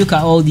that. We look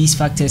at all these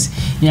factors.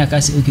 I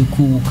can say okay,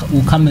 cool,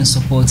 we'll come and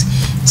support.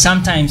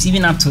 Sometimes,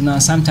 even up to now,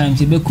 sometimes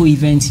the Beko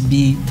events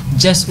be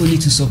just only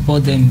to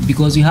support them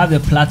because we have a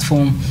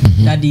platform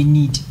that they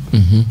need.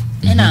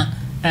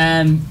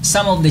 And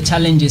some of the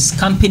challenges,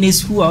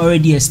 companies who are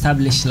already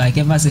established, like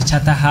ever the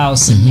Shatta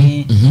House,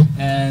 the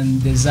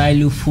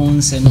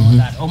Zylofons and all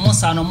that,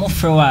 almost an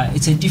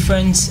it's a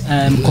different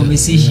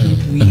conversation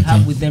we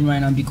have with them right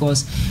now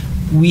because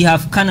we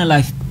have kind of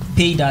like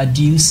paid our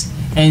dues,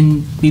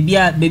 and baby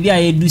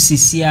I do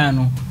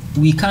Siciano.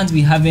 We can't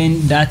be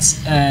having that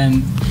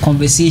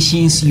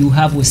conversations you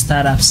have with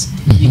startups.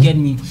 You get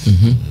me?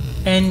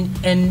 And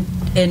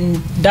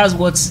that's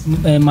what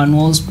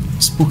Manuel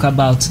spoke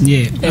about.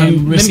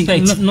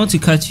 Respect. Not to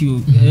cut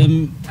you.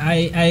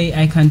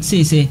 I can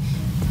say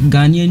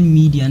Ghanaian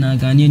media and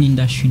Ghanaian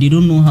industry, they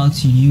don't know how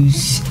to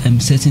use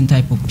certain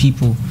type of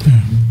people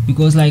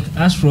because, like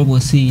as Rob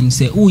was saying,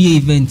 say oh yeah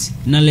event.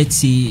 Now let's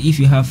say if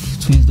you have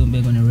Twins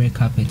Dunberg on a red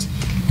carpet,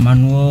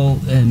 Manuel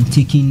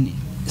taking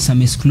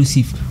some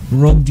exclusive,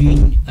 Rob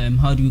doing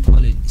how do we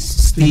call it,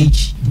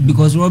 stage,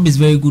 because Rob is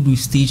very good with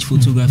stage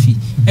photography.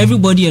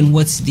 Everybody and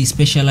what they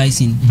specialize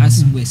in,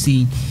 as we're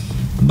saying.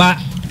 But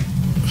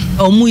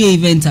Omuye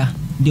eventer,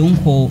 they won't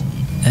call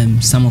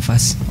some of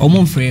us.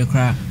 Omon free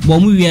cry.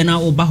 But we are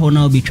now over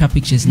now be trap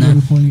pictures now.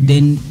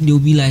 Then they'll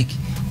be like,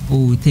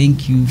 oh,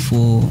 thank you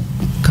for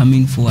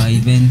coming for our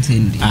event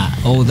and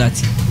all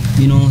that.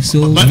 You know,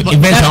 so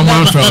event on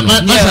man from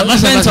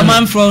event on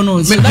man from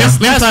no. So that's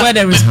where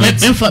the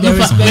respect.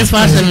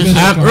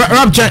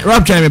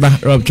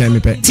 Rob chime me.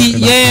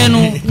 Yeah,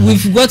 no,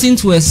 we've gotten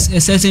to a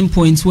certain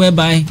point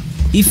whereby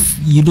if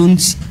you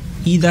don't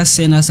either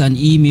send us an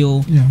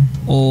email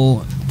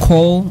or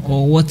call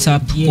or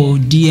WhatsApp or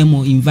DM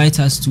or invite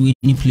us to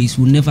any place,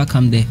 we'll never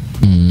come there.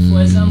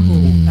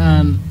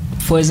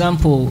 For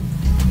example,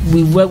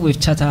 we worked with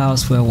Shatta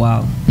House for a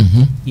while.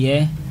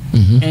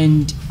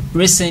 And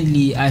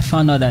recently I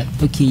found out that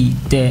okay,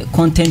 the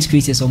content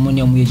creators of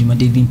Money on Muyejima,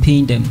 they've been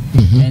paying them,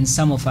 and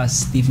some of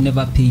us they've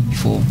never paid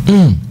before.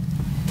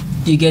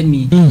 You get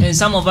me? And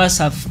some of us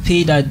have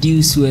paid our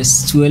dues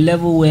to a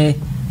level where,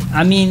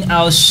 I mean,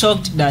 I was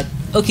shocked that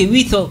okay,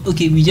 we thought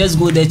okay, we just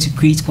go there to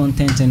create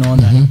content and all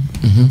that.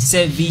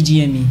 Say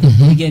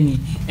VGME, you get me?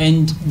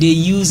 And they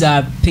use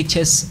our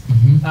pictures.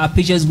 Our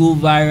pictures go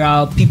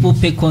viral. People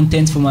pay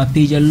content from our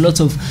page. A lot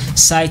of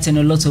sites and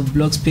a lot of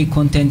blogs pay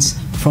content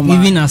from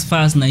even as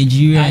far as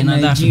Nigeria and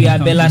Nigeria,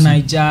 Bella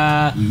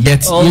Niger.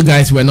 Yet you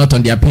guys were not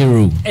on their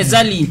payroll.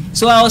 Exactly.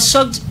 So I was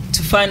shocked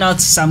to find out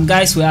some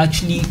guys were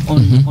actually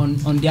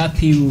on their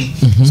payroll.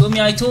 So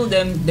I told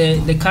them the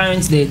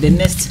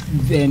next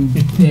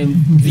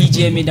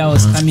VGMA that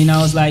was coming. I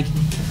was like,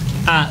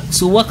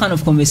 so what kind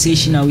of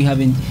conversation are we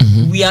having?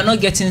 We are not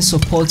getting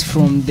support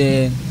from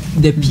the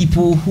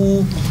people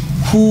who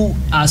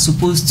are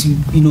supposed to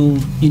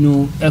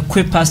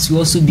equip us to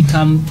also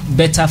become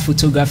better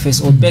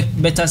photographers or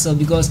better self,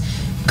 because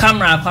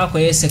camera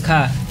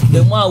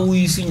the more we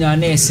use in our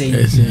essay.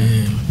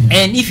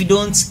 And if you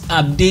don't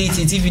update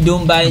it, if you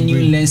don't buy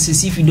new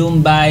lenses, if you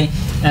don't buy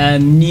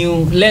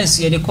new lens,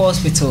 you're the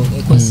hospital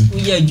because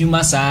we are in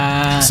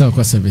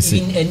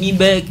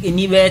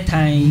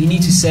time you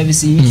need to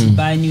service it, you need to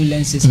buy new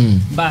lenses.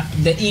 But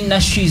the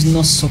industry is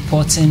not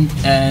supporting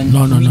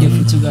video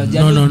photographers. They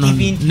are not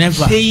even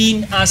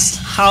paying us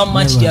how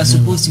much they are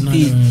supposed to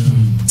pay.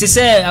 to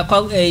say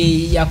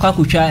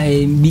Akwakucha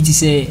BT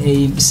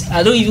say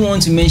I don't even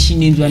want to mention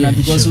names right now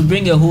because we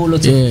bring a whole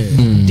lot of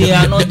they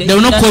are not they will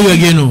not call you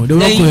again. No, they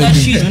will not call you again.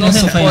 It's not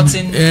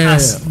supporting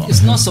us.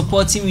 It's not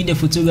supporting with the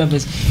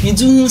photographers.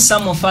 Into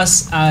some of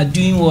us are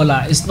doing well.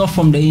 It's not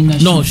from the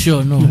industry. No,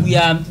 sure, no.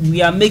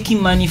 We are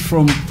making money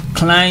from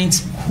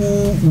clients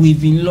who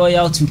we've been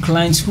loyal to,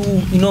 clients who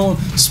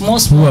small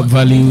who are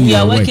valuing. We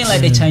are working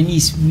like the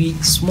Chinese. We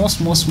small.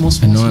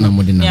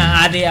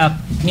 Yeah, they are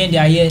near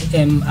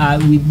there.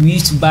 We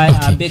used to buy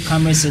our big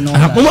cameras and all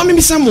that.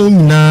 Maybe some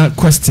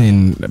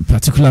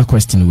particular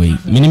question way.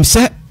 Meaning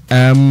say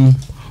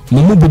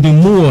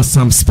more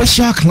some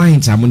special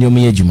clients among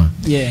your juma.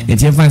 Yeah.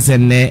 And you find say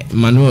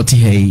Manuel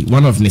Tihei,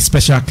 one of the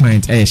special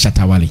clients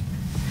Shatta.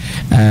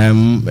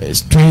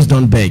 Strange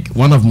don't beg.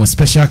 One of my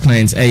special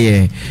clients,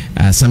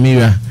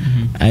 Samira,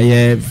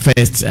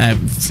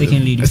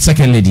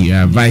 second lady,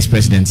 vice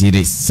president. It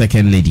is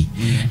second lady,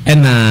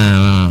 and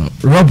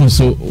Robin.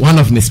 So one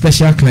of my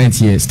special clients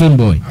here, Stone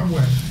Boy.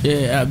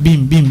 Yeah,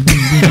 beam.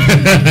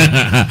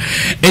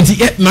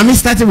 And Mommy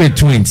started with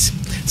twins.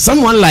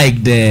 Someone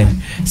like the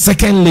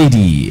second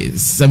lady,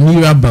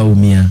 Samira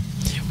Baumia.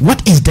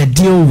 What is the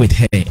deal with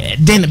her?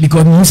 Then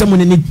because someone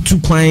need to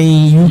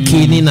find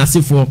UK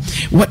for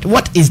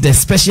what is the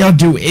special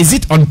deal? Is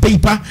it on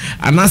paper?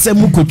 And I say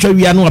what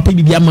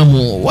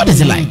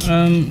is it like?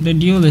 The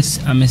deal is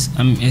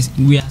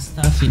we are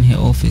staff in her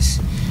office.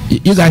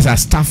 You guys are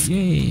staff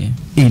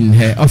in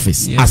her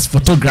office as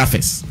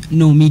photographers?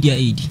 No, media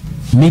aid.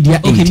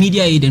 Media aid. Okay,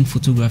 media aid and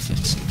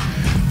photographers.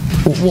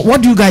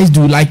 What do you guys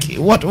do? Like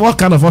what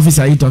kind of office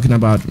are you talking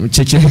about? Because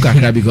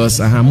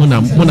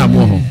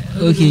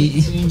okay,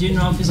 in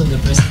general office of the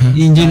president.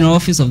 In general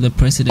office of the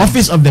president.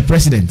 Office of the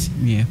president.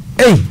 Yeah.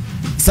 Hey,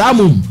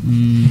 Samum.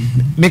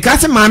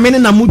 Mekase mamene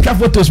na mucha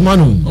photos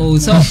manu. Oh,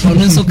 so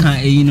also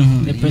can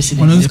the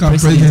president.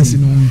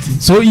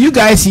 So you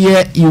guys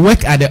here, you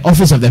work at the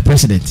office of the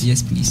president.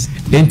 Yes, please.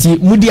 Enti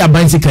mudi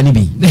abansi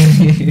kanibi.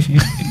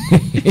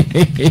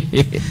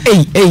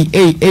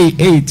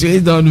 Hey,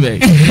 twist down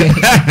back.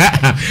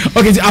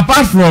 Okay, so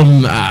apart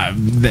from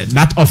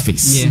that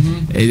office,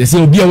 they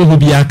say obi awo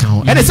obi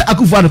account. And they say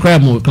akufu cry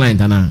more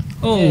client ana.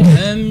 Oh,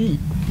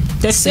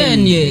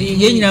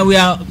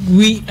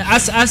 we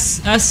as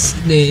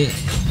the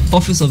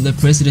office of the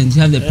president,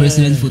 you have the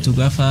president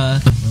photographer,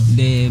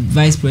 the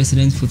vice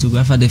president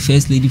photographer, the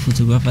first lady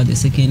photographer, the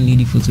second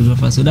lady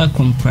photographer. So that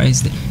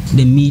comprised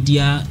the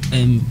media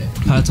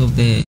part of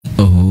the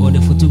or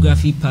the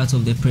photography part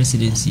of the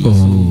presidency.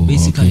 So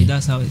basically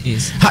that's how it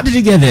is. How did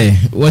you get there?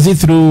 Was it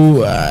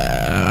through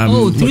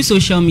through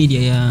social media?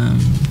 Yeah.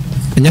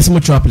 And just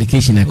much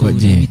application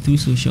through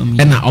social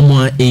media. And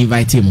I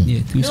invite him.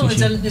 Yeah, through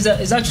social.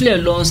 It's actually a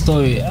long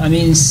story. I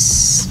mean,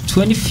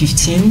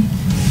 2015.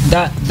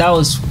 That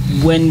was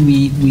when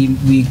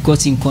we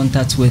got in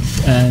contact with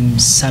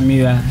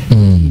Samira,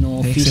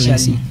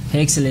 officially, Her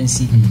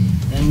Excellency,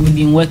 and we've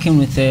been working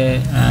with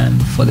her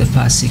for the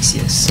past 6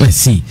 years. Let's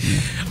see.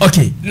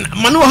 Okay,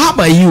 Manuel, how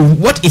about you?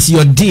 What is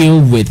your deal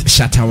with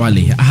Shatta?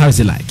 How is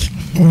it like?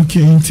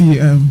 Okay,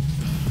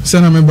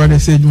 Send my brother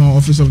said more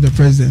office of the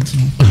president.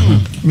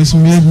 Miss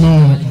made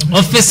more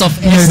office of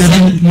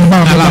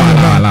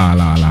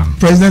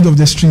president of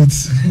the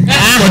streets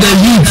for the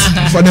youth,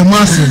 for the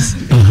masses.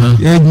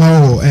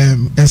 More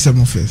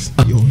SM office.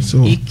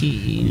 So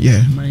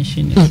yeah.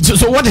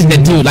 So what is the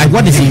deal? Like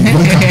what is it?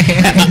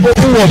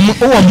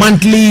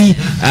 Monthly.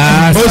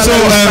 Also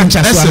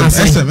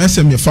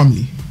SM your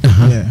family.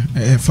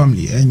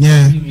 Family and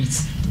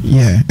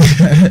yeah.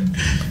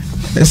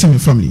 SM your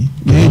family.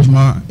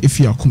 If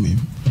you are coming.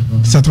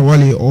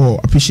 Satawale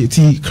or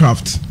appreciate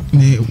craft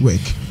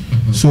work.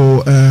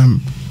 So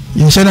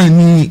you shouldn't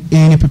need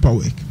any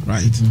paperwork,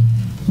 right?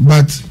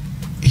 But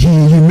he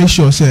makes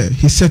sure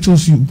he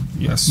settles you.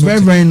 Yes,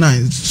 very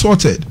nice,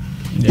 sorted.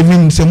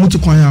 Even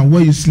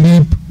where you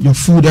sleep, your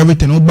food,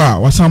 everything,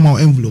 or somehow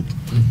envelope.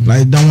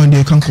 Like that one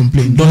they can't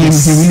complain. He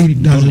really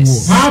doesn't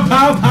work.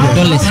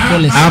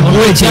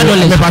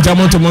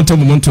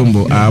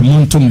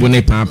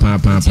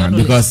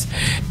 Because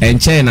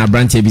and China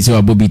branch ebiso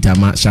abobita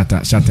ma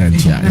Shatta and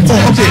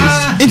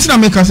okay. It's not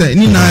make us say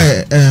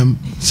Nina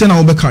send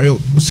our carry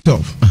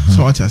yourself.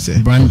 So what I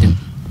say? Branding.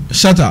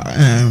 Shatta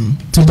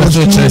to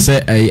say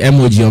a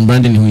emoji on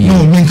branding who you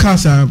no men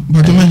casa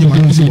but the man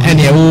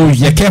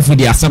you're careful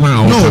the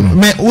asama no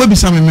me we be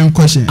some men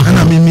question and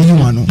I mean you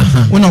know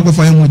when I go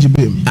for emoji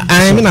babe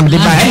I mean I'm the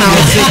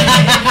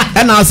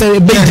buy and I'll say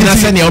big dinner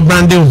send your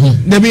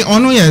branding they be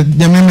on yeah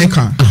the men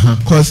maker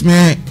cause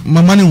my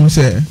money will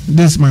say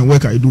this is my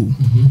work I do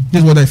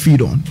this is what I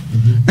feed on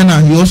and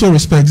he also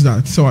respects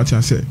that so what I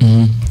say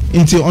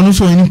it's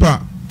also any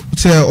part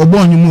say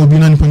obon you more be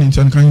nan point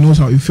and can knows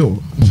how you feel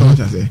so what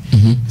I say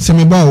say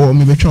me ba or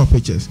maybe show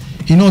pictures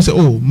he knows say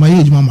oh my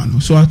age mama no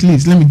so at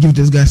least let me give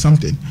this guy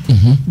something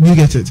you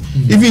get it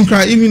even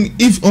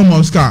if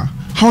almost car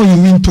how you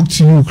even talk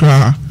to you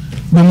cry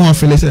be more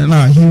feel say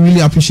nah he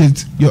really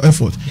appreciates your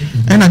effort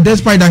and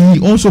despite that he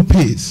also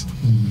pays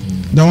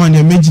That one the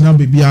imagine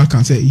baby I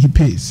can say he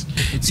pays.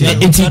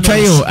 It's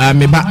trial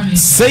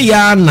say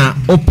ya na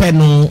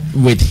open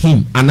with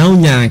him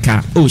anaunya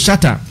oh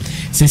Shatta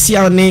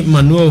Cecilia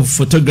Manuel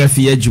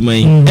photography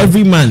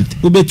every month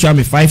ube try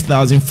me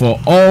 5,000 for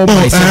all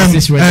my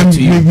services rendered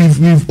to you.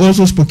 We've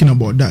also spoken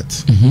about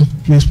that.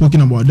 We've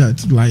spoken about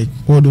that, like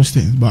all those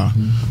things, but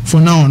for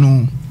now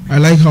no, I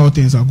like how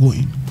things are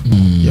going.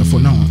 Yeah, for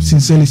now,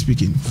 sincerely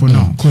speaking, for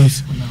now,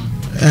 because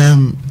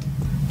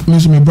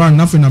my brand,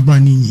 nothing a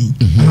brand new.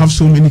 I have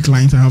so many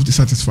clients I have to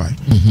satisfy.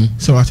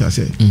 So what I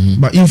said.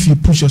 But if you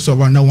push yourself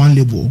under one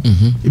label,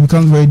 it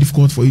becomes very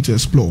difficult for you to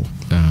explore.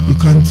 You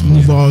can't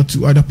move out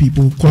to other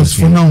people. Because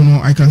for now, no,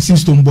 I can see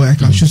Stone Boy, I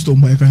can shoot Stone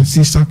Boy, I can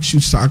see Sack,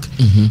 shoot Sack.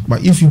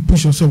 But if you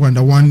push yourself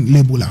under one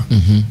label,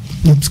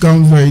 it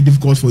becomes very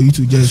difficult for you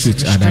to just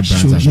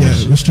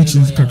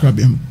restrictions. But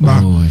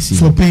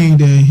for paying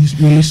the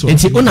really so.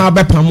 It's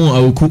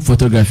Awuku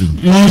photography.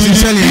 No,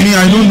 sincerely, me,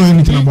 I don't know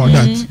anything about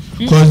that.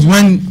 Because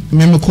when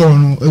Memo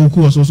Corono, Awuku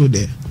was also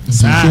there.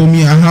 So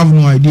me, I have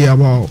no idea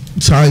about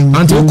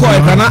Awuku.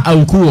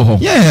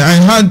 Yeah, I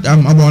had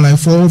about like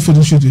 4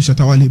 photo shoots with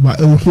Shatta, but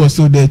Awuku was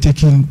still there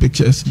taking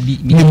pictures.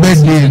 The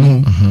birthday,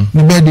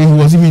 the birthday he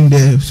was even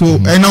there. So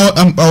and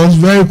I was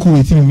very cool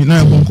with him.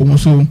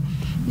 So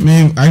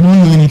man, I don't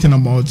know anything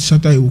about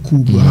Shatta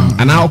Awuku.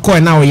 And I'll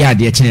call now. Yeah,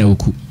 the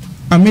Awuku.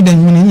 I made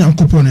them winning and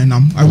coupon and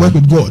I work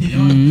with God. God is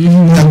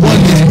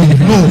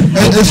no,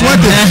 it's what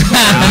it.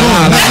 No,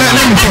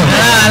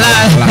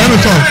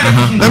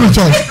 let me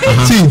talk.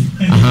 See,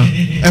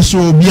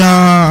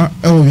 Esobia,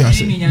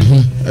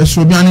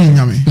 Esobia ni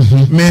nyame.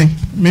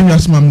 Me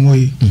as my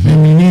way.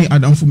 Me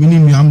Adam for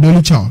me. I'm the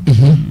only child.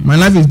 My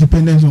life is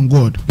dependent on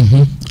God.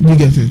 You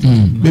get it?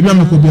 Baby, I'm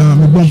a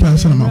born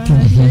person. I'm a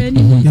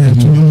yeah,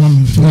 to your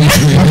mom.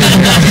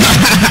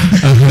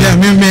 Yeah,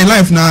 my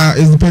life now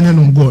is dependent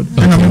on God.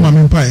 And I'm my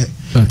empire.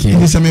 Okay.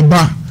 This is me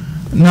ba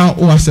now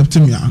who accept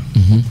me.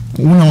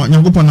 Una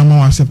Nyankopon na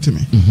ma accept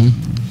me.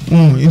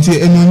 Nti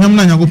enyam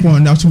na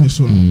Nyankopon na to me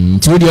so.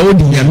 Nti wo de wo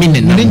di nyame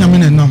ne nam. Nyame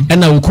ne nam. E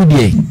na wo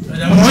kudie.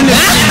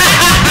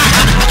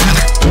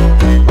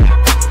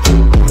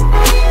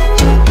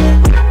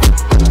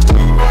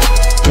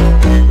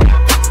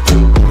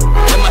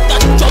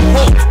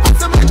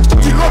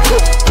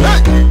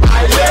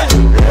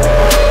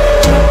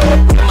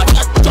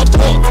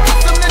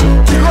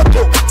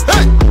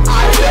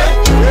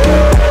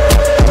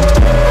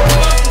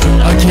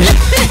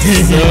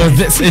 So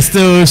this is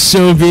still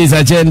Showbiz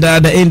Agenda,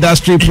 the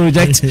industry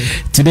project.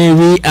 Today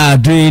we are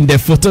doing the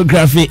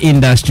photography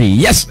industry.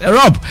 Yes,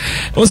 Rob.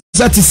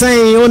 To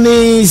say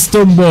only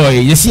Stone Boy.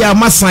 You see, I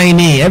must sign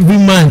every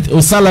month.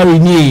 O salary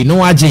ni no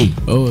AJ.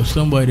 Oh,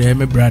 Stone Boy, they have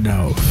me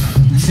brother.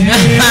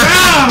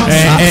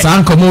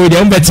 San come with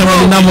them better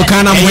than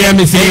Namukana. We are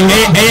missing.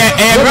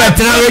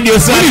 Better radio.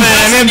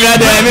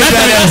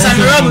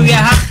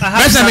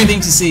 That's something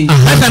to say.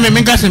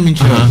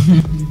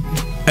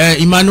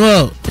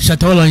 Emmanuel,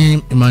 Shatta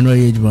Emmanuel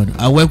Ejman.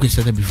 I worked with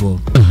Shatta before.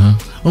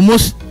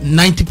 Almost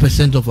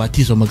 90% of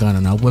artists on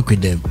Ghana, I work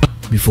with them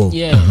before.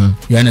 Yeah.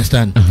 You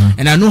understand?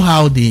 And I know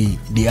how they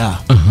are.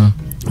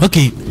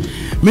 Okay.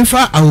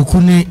 Mefa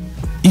Awuku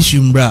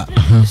issue mbra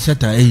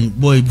Shatta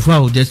boy before I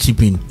will just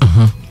chip in.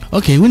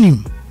 Okay, when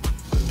him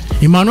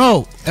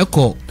Emmanuel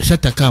echo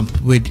Shatta camp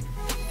with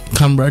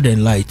camera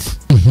and lights.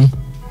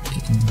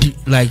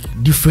 Like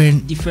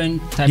different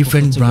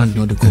brand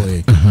on the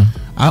core.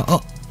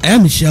 I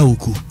am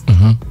Awuku.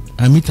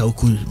 I meet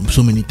Awuku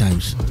so many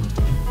times,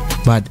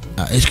 but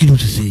excuse me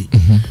to say,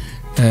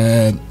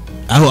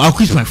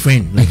 Awuku is my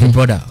friend, like a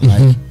brother.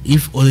 Like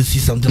if always see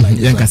something like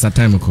this,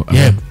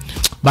 yeah.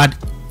 But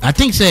I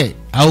think say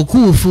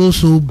Awuku will feel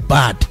so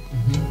bad.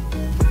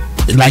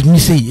 Like me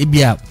say,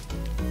 Ebia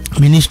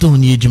Minister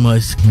on Yejima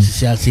is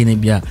saying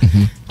Ebia.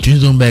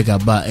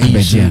 But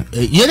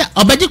yeah,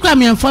 Obedi kwa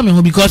me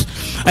inform because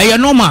you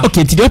normal.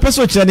 Okay, today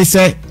person they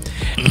say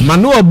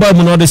Manuel Bum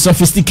no the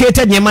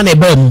sophisticated man e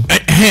bum.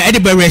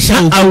 Anybody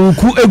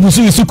Awuku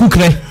egusu isuku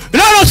kre.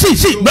 No, see.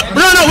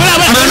 No,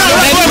 wait.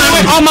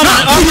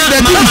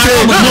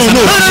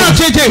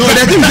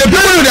 The people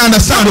don't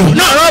understand.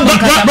 No,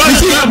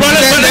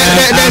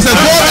 there's a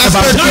God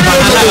aspect.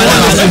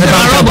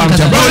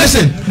 Bro,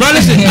 listen.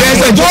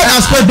 There's a God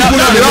aspect.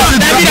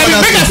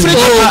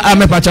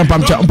 I'm a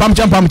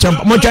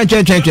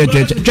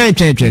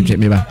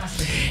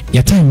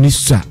your time is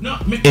sir.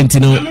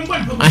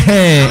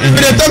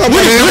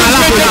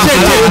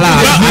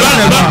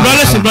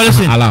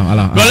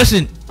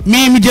 Listen.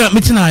 Me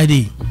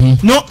ID.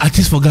 No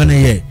artist for Ghana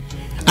here.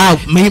 No,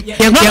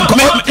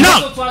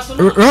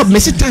 Rob,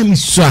 Messi time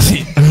is so. I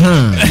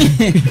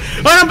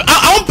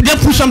want to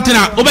put something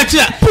out.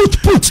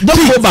 Put.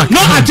 Don't go back. No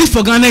artist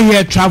for Ghana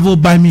here travel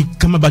by me.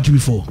 Come about you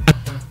before.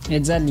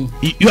 Exactly.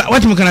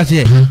 What am I gonna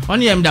say?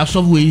 Only that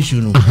software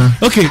issue, no.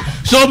 Okay,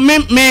 so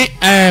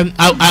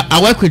I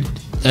work with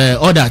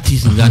other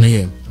artists in Ghana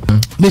here.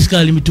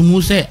 Basically, me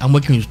to say I'm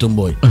working with Stone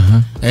Boy,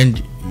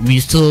 and we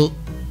still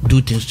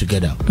do things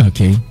together.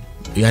 Okay,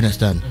 you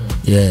understand?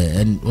 Yeah,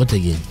 and what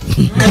again?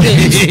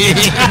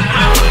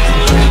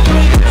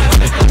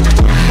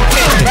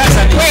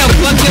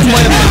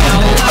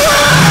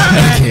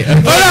 Okay.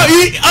 Oh no,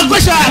 a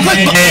question. Why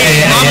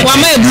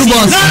am I a blue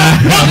boss?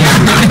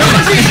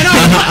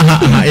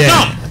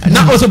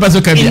 Not also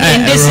person can be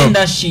in this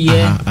industry,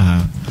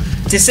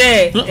 to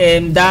say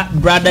that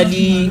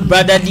brotherly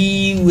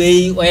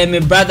way, or I'm a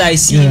brother, I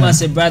see him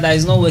as a brother,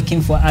 is not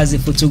working for as a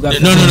photographer.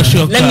 No,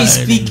 sure. Let me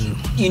speak,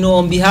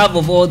 on behalf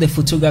of all the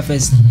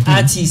photographers,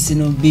 artists,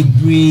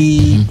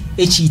 Bibri,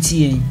 HET,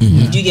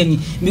 do you get me?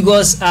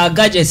 Because our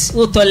gadgets,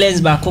 auto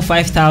lens back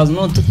 5,000,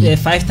 not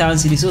 5,000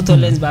 cities, auto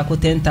lens back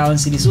 10,000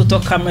 cities, auto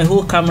camera,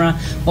 whole camera,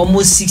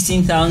 almost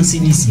 16,000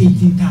 cities,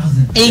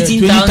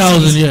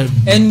 18,000, yeah.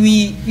 And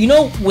we,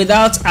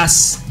 without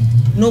us,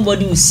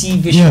 nobody will see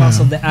visuals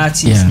of the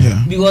artist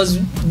because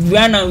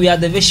right now we are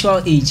the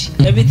visual age.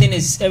 Everything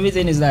is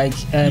like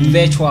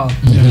virtual.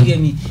 You get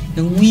me?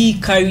 And we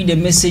carry the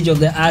message of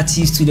the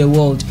artist to the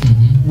world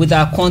with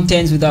our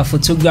content, with our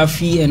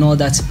photography and all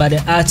that. But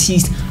the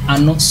artists are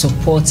not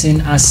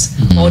supporting us,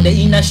 or the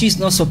industry is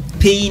not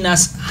paying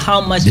us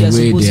how much they are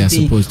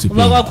supposed to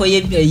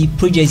pay.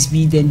 Projects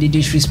be, then they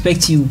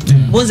disrespect you.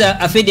 Once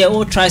I feel they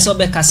all try so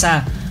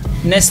bekasa.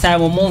 Next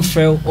time,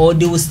 or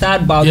they will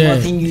start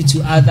nothing you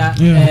to other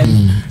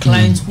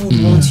clients who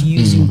want to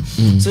use you.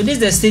 So this is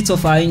the state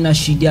of our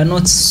industry. They are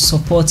not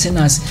supporting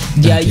us.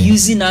 They are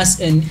using us,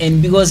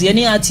 and because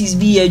any artist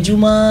be a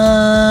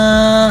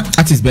Juma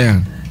artist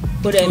bear.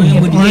 But okay.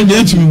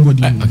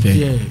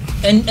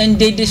 And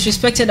they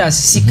disrespected us.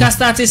 Sika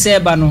started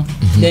saying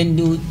then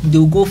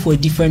they'll go for a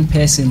different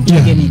person.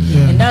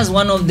 And that's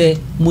one of the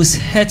most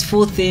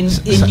hurtful things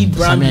any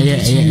brand will do.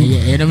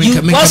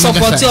 You must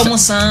support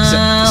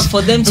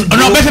for them to go.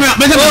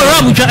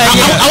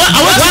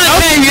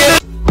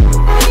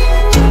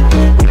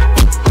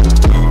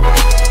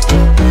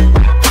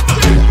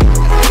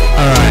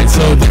 Alright,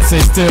 so this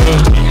is still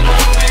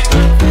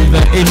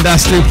the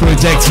industry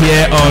project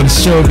here on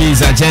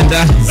Showbiz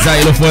Agenda,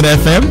 Zylofon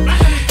FM.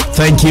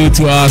 Thank you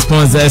to our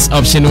sponsors,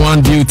 Option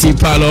 1 Beauty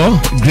Parlor,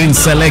 Green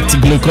Select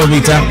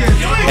Glucometer,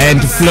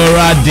 and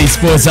Flora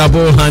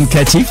Disposable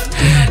Handkerchief.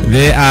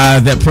 They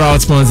are the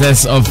proud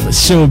sponsors of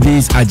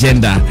Showbiz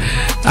Agenda.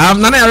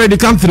 Nana already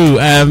come through.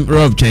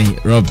 Rob Chain.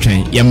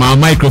 Yeah, my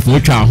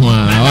microphone.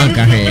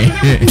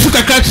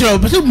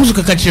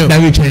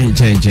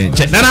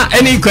 Nana,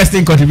 any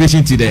question,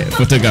 contribution to the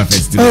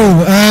photographers today?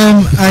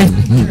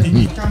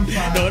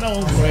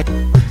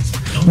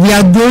 We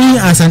are growing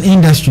as an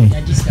industry,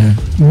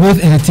 both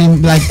in the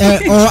team, like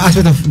all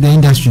aspects of the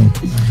industry.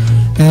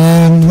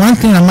 One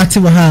thing I'm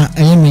active with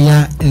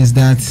is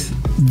that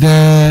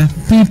the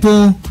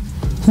people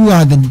who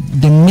are the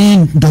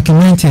main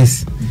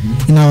documenters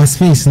in our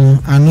space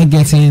are not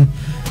getting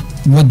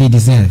what they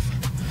deserve.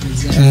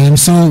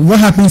 So what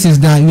happens is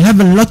that we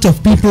have a lot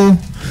of people.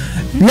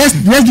 Let's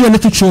do a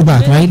little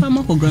throwback, right? From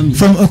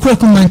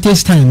Okweku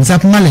Mante's time,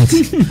 Zap Mallet,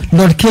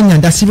 Lord Kenya,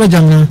 Dasiva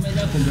Jamna.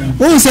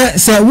 We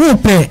say we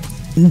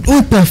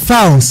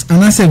files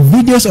and I said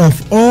videos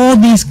of all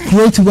these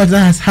great work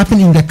that has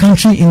happened in the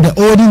country in the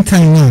olden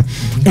time now.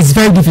 It's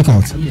very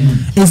difficult.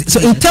 So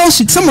it tells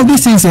you some of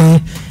these things.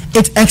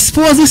 It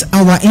exposes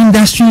our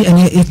industry and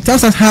it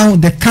tells us how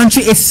the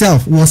country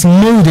itself was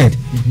molded.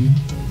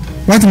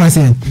 What am I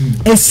saying?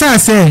 It's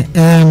sad say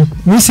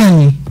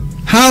recently.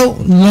 How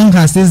long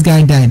has this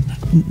guy died?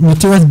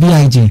 Notorious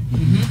B.I.G.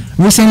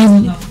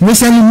 Recently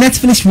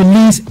Netflix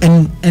released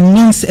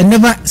a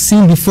never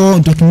seen before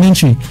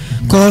documentary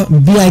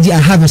called B.I.G. I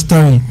Have a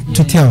Story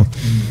to Tell.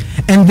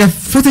 And the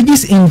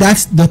footages in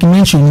that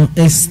documentary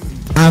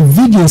are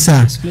videos,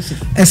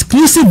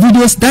 exclusive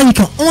videos that you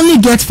can only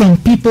get from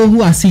people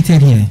who are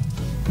seated here.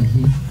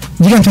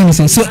 You get what I'm trying to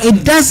say? So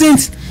it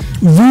doesn't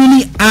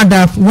really add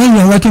up when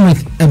you're working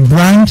with a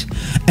brand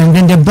and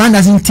then the brand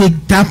doesn't take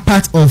that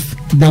part of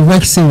the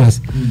work serious.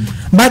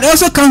 But it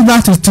also comes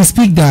back to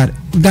speak that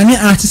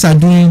Ghanaian artists are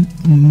doing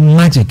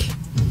magic.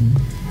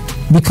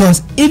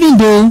 Because even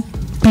though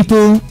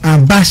people are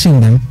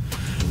bashing them,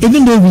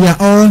 even though we are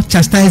all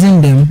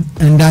chastising them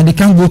and that they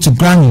can't go to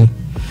Grammy,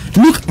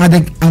 look at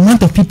the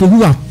amount of people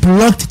who are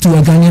plugged to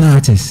a Ghanaian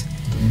artist.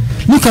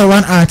 Look at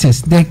one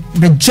artist, the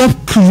job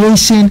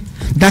creation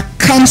that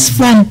comes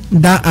from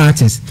that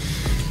artist.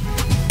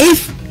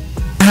 If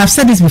I have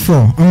said this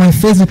before on my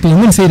Facebook page, I'm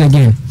going to say it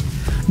again.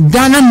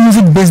 Ghana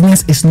music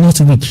business is not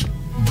weak.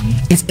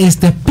 It is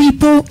the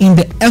people in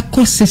the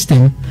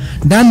ecosystem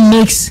that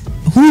makes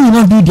who will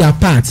not do their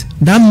part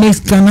that makes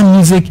Ghana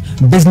music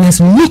business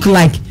look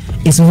like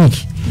it's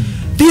weak.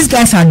 These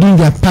guys are doing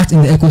their part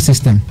in the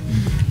ecosystem.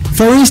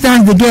 For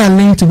instance, they get a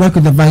link to work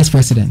with the vice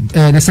president,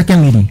 the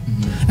second lady,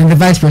 and the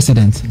vice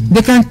president.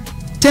 They can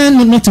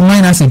tend not to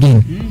mind us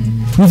again.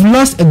 We've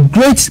lost a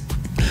great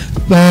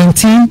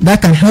team that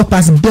can help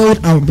us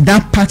build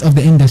that part of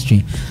the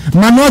industry.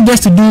 Manuel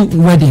gets to do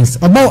weddings.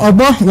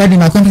 About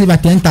wedding, I complete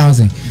about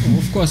 10,000.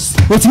 Of course.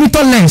 With me,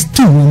 lens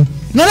too.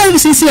 No, let me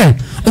see here.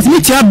 With me,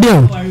 your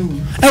bill.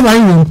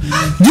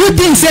 Do you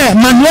think, say,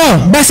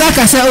 Manuel, best I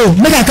can say, oh,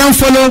 make I can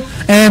follow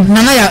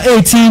Nanaya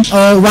 18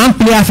 or one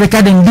play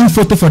Africa, then do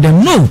photo for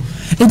them? No.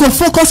 It go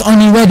focus on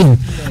the wedding.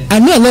 I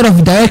know a lot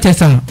of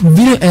directors are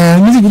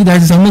music video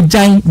directors are not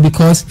giant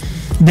because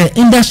the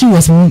industry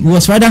was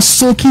rather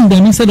soaking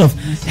them instead of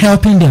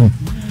helping them.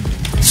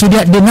 So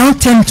they now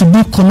tend to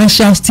do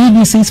commercials,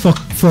 TV scenes for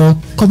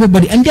corporate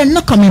body, and they're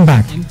not coming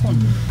back.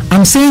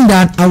 I'm saying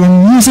that our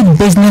music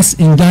business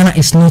in Ghana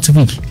is not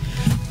weak.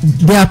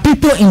 There are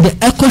people in the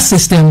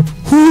ecosystem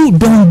who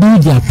don't do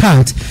their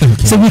part.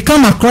 Okay. So we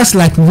come across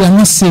like we are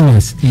not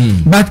serious.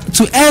 But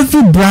to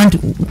every brand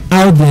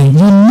out there,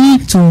 you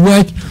need to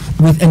work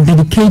with a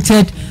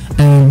dedicated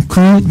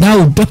crew that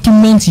will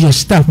document your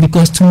stuff,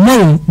 because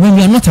tomorrow when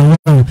you are not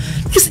around,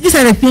 these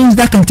are the things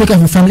that can take off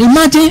your family.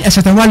 Imagine a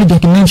Shatta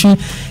documentary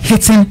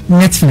hitting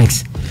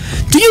Netflix.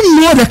 Do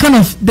you know the kind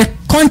of the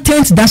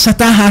content that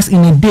Shatta has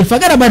in a day?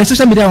 Forget about the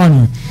social media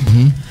one.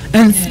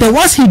 And the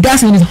ones he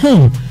does in his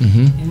home,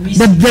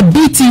 the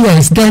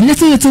BTS, the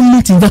little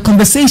meetings, the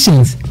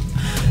conversations.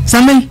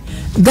 Sammy,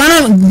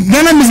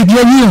 Ghana music,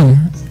 you're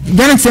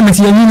Ghana segment,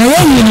 you're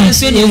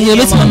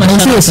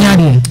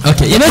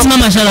okay.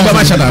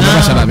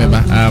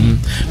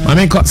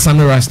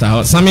 Sammy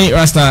Rasta. Sammy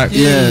Rasta,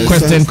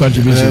 question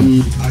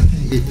contribution.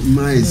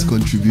 My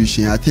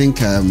contribution, I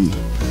think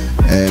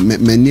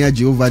many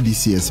over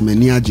this years,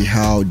 many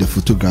how the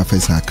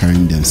photographers are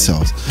carrying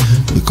themselves,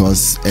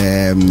 because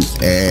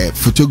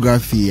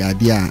photography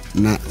idea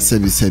na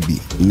sebi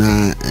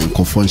na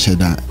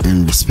conformation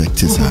and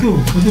respect is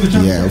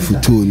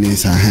photo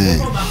is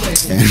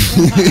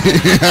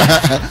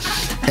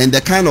and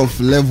the kind of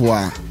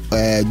level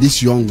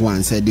this young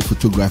one said the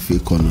photography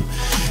economy,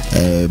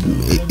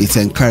 it's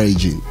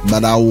encouraging,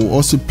 but I will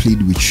also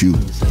plead with you.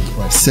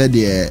 Said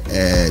the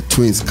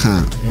twins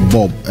can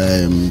Bob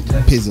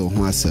Pezel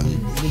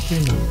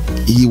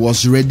he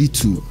was ready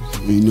to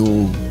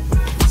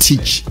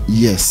teach,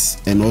 yes,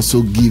 and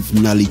also give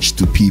knowledge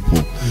to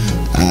people.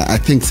 I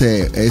think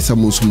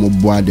someone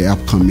more the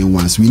upcoming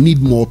ones, we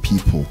need more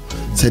people.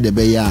 Said the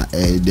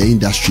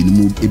industry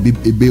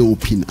be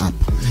open up.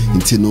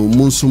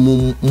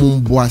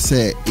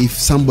 If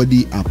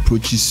somebody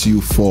approaches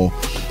you for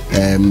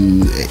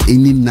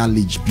any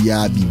knowledge,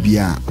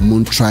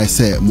 mon try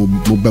say mo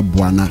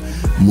buana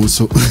mo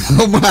so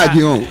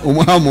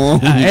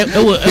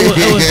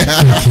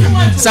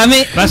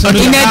Sammy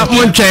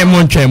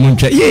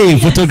yeah,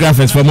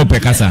 photographers from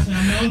Opekasa.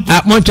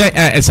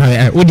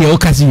 Sorry, what the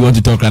occasion you want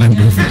to talk? I'm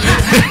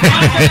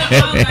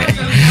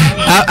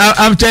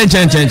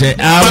change.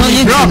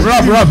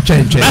 Rob,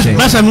 change.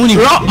 That's a money.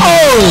 Rob,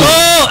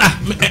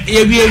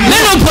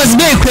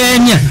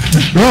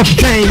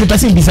 change. The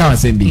person bizarre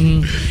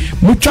assembly.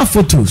 Mucha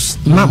photos,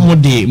 not more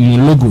de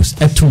logos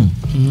etum.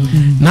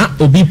 Na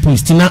obi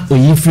post na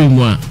oyin free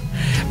moi.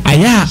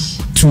 Aya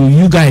to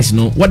you guys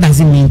know what does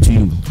it mean to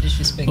you?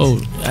 Disrespect.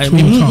 Oh, I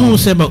mean, who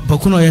say but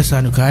Pakuno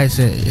Yasanuka? I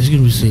say it's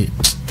going to say.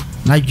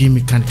 Not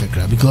Jimmy can't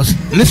because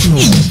listen.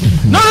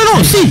 No.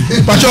 See,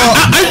 but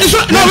it's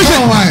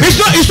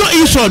not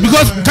insult,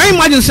 because can you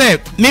imagine say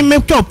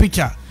make your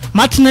picture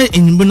Martina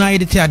in Buna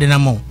editor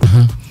Denamo.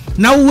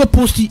 Now we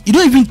post it, you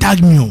don't even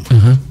tag me.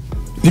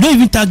 You don't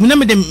even tag me.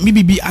 Never them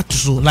maybe be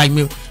atuso like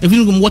me. If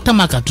you go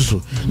watermark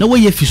atuso, no way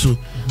you fiso.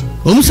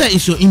 Almost say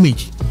it's your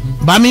image.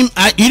 But I mean,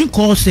 you didn't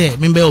call say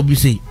member of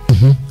say.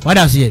 What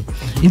else here?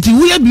 Until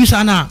we abuse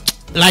Anna,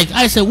 like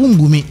I said, won't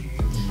go me.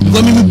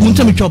 Because me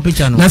bunta me chop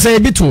picture no. Na say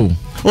bit to.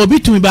 Oh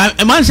bit to me,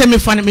 but a man say me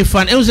fan.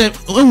 It was say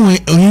only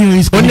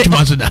is going to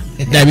answer that.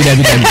 David.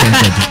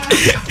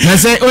 Na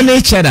say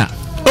only cheddar.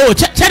 Oh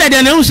cheddar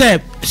then who say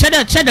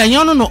cheddar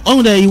you know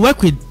only you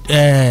work with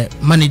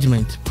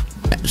management.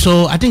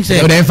 So I think say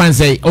the fans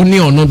say only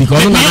or no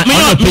because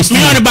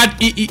but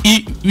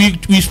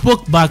we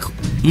spoke back.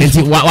 We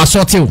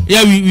sorting.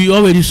 Yeah, we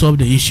already solved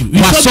the issue.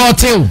 We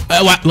sorting.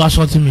 We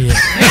sorting me.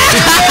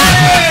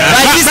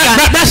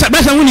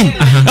 That's a winning.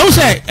 I would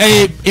say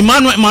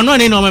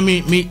Manuel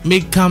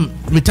me come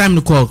me time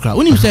to call crowd.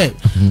 When you say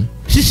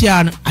this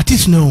year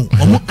artist no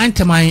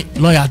enter my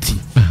loyalty.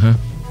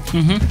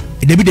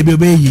 Debbie the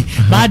baby,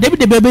 but Debbie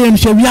the baby and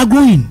so we are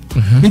growing.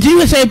 Until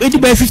you say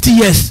 50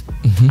 years.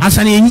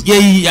 Asani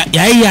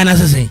and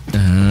assassin.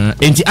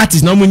 And the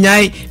artist no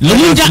munyai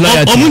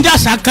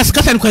omunja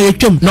kasa kwa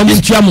yechom no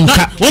muntua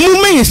munka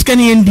omume is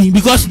scanning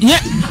because see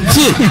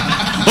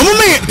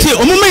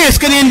omume is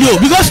scanning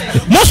because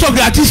most of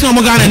the artists in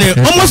Ghana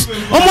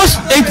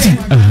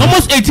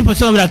almost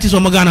 80% of the artists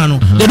in Ghana no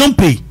they don't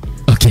pay.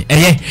 Okay,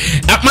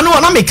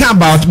 Manuel, I make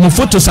about my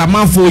photos are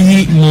man for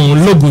ye mo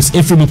logos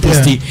every me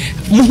posti.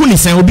 Muhuni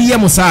say obi ye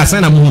mo sa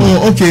na muhuni.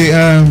 Oh, okay.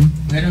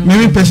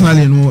 Maybe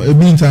personally no a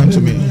being time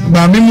to me.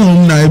 But me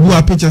mo na ebu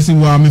a picture see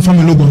wa me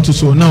family logo to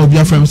so. Now obi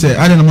a friend say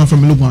I don't know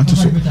family logo to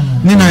so.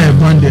 Ni na e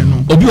brand there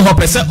no. Obi ho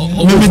person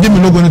me dey me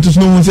logo to so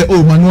no one say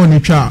oh Manuel ni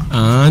twa.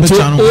 So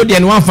oh dey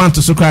one fan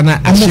to so kra na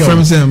I'm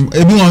friend say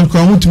ebi one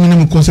kwa want me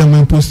na concern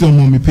me post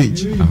on my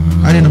page.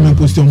 I don't know me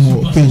post on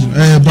my page.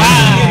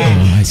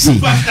 I see.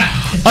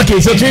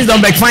 Okay, so change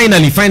them back.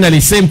 Finally,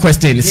 same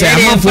question. Say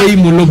I'm for you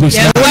logos.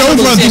 No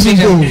logos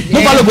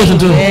to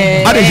do.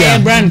 How is your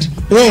brand?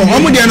 Oh, how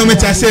many no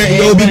matter say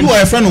you will be do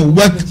a friend of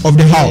work of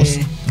the house.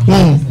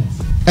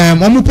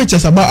 Omu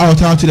pictures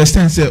about out to the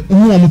extent say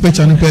omu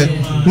picture no pe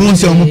won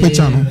say omu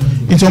picture no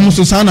into omu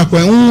so sana kwa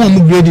omu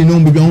grade no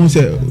be won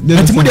say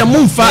the mo dey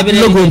mo fa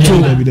logo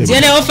too say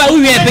na offer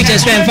we wear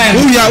pictures fine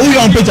we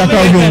on picture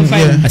crowd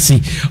I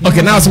see.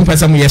 Okay, now some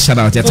person we shout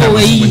out your time.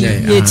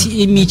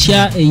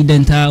 Michia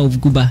Identa of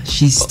Guba,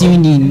 she's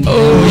tuning in.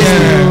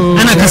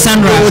 Anna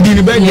Cassandra the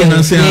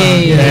and say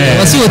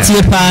what's your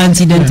tear pants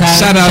Identa?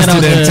 Shout out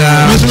to them.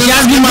 She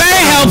has been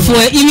very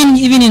helpful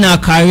even in our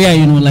career,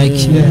 you know, like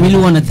really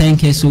want to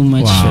thank her so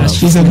much. Wow.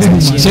 She's a good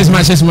woman.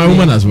 She's my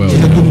woman as well.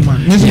 She's a good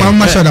woman. Miss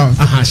Mama, shout out.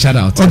 Shout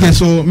out. Okay,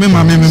 so me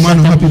man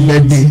happy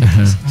birthday.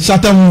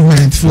 Shatta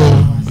movement for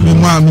me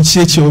man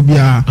Micheche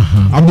Obia,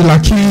 Abdullah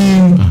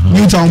King,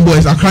 Newtown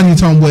Boys, Accra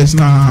Newtown Boys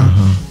na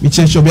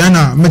Micheche Obia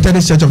na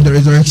Methodist Church of the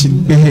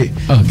Resurrection. Okay.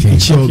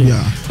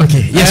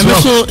 Okay. Yes.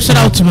 Also shout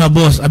out to my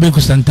boss Abeku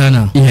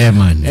Santana. Yeah,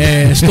 man.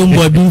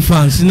 Stoneboy Boom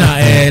fans na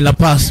La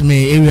Paz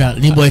me area,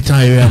 Liboy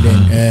Town area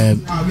then.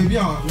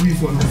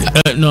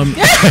 No.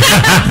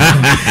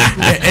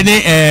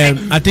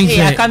 I think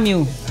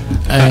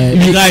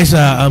you guys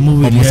are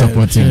moving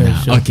supporting.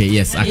 Okay,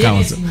 yes,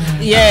 accounts.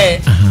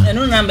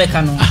 No number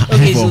canon.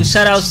 Okay, so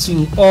shout out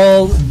to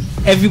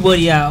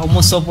everybody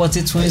almost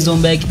supported Twins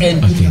Donberg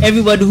and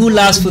everybody who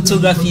loves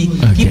photography.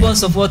 Keep on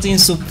supporting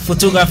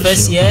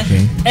photographers,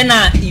 and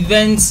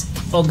events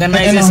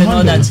organizers and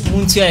all that.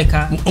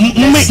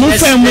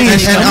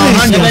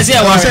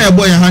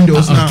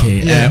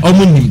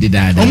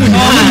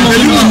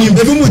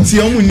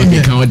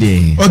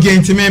 Okay,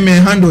 into me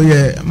handle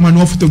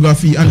Manuel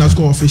Photography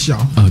 _ official.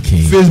 Okay.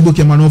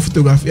 Facebook Manuel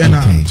Photography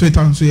and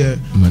Twitter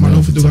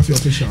Manuel Photography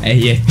official.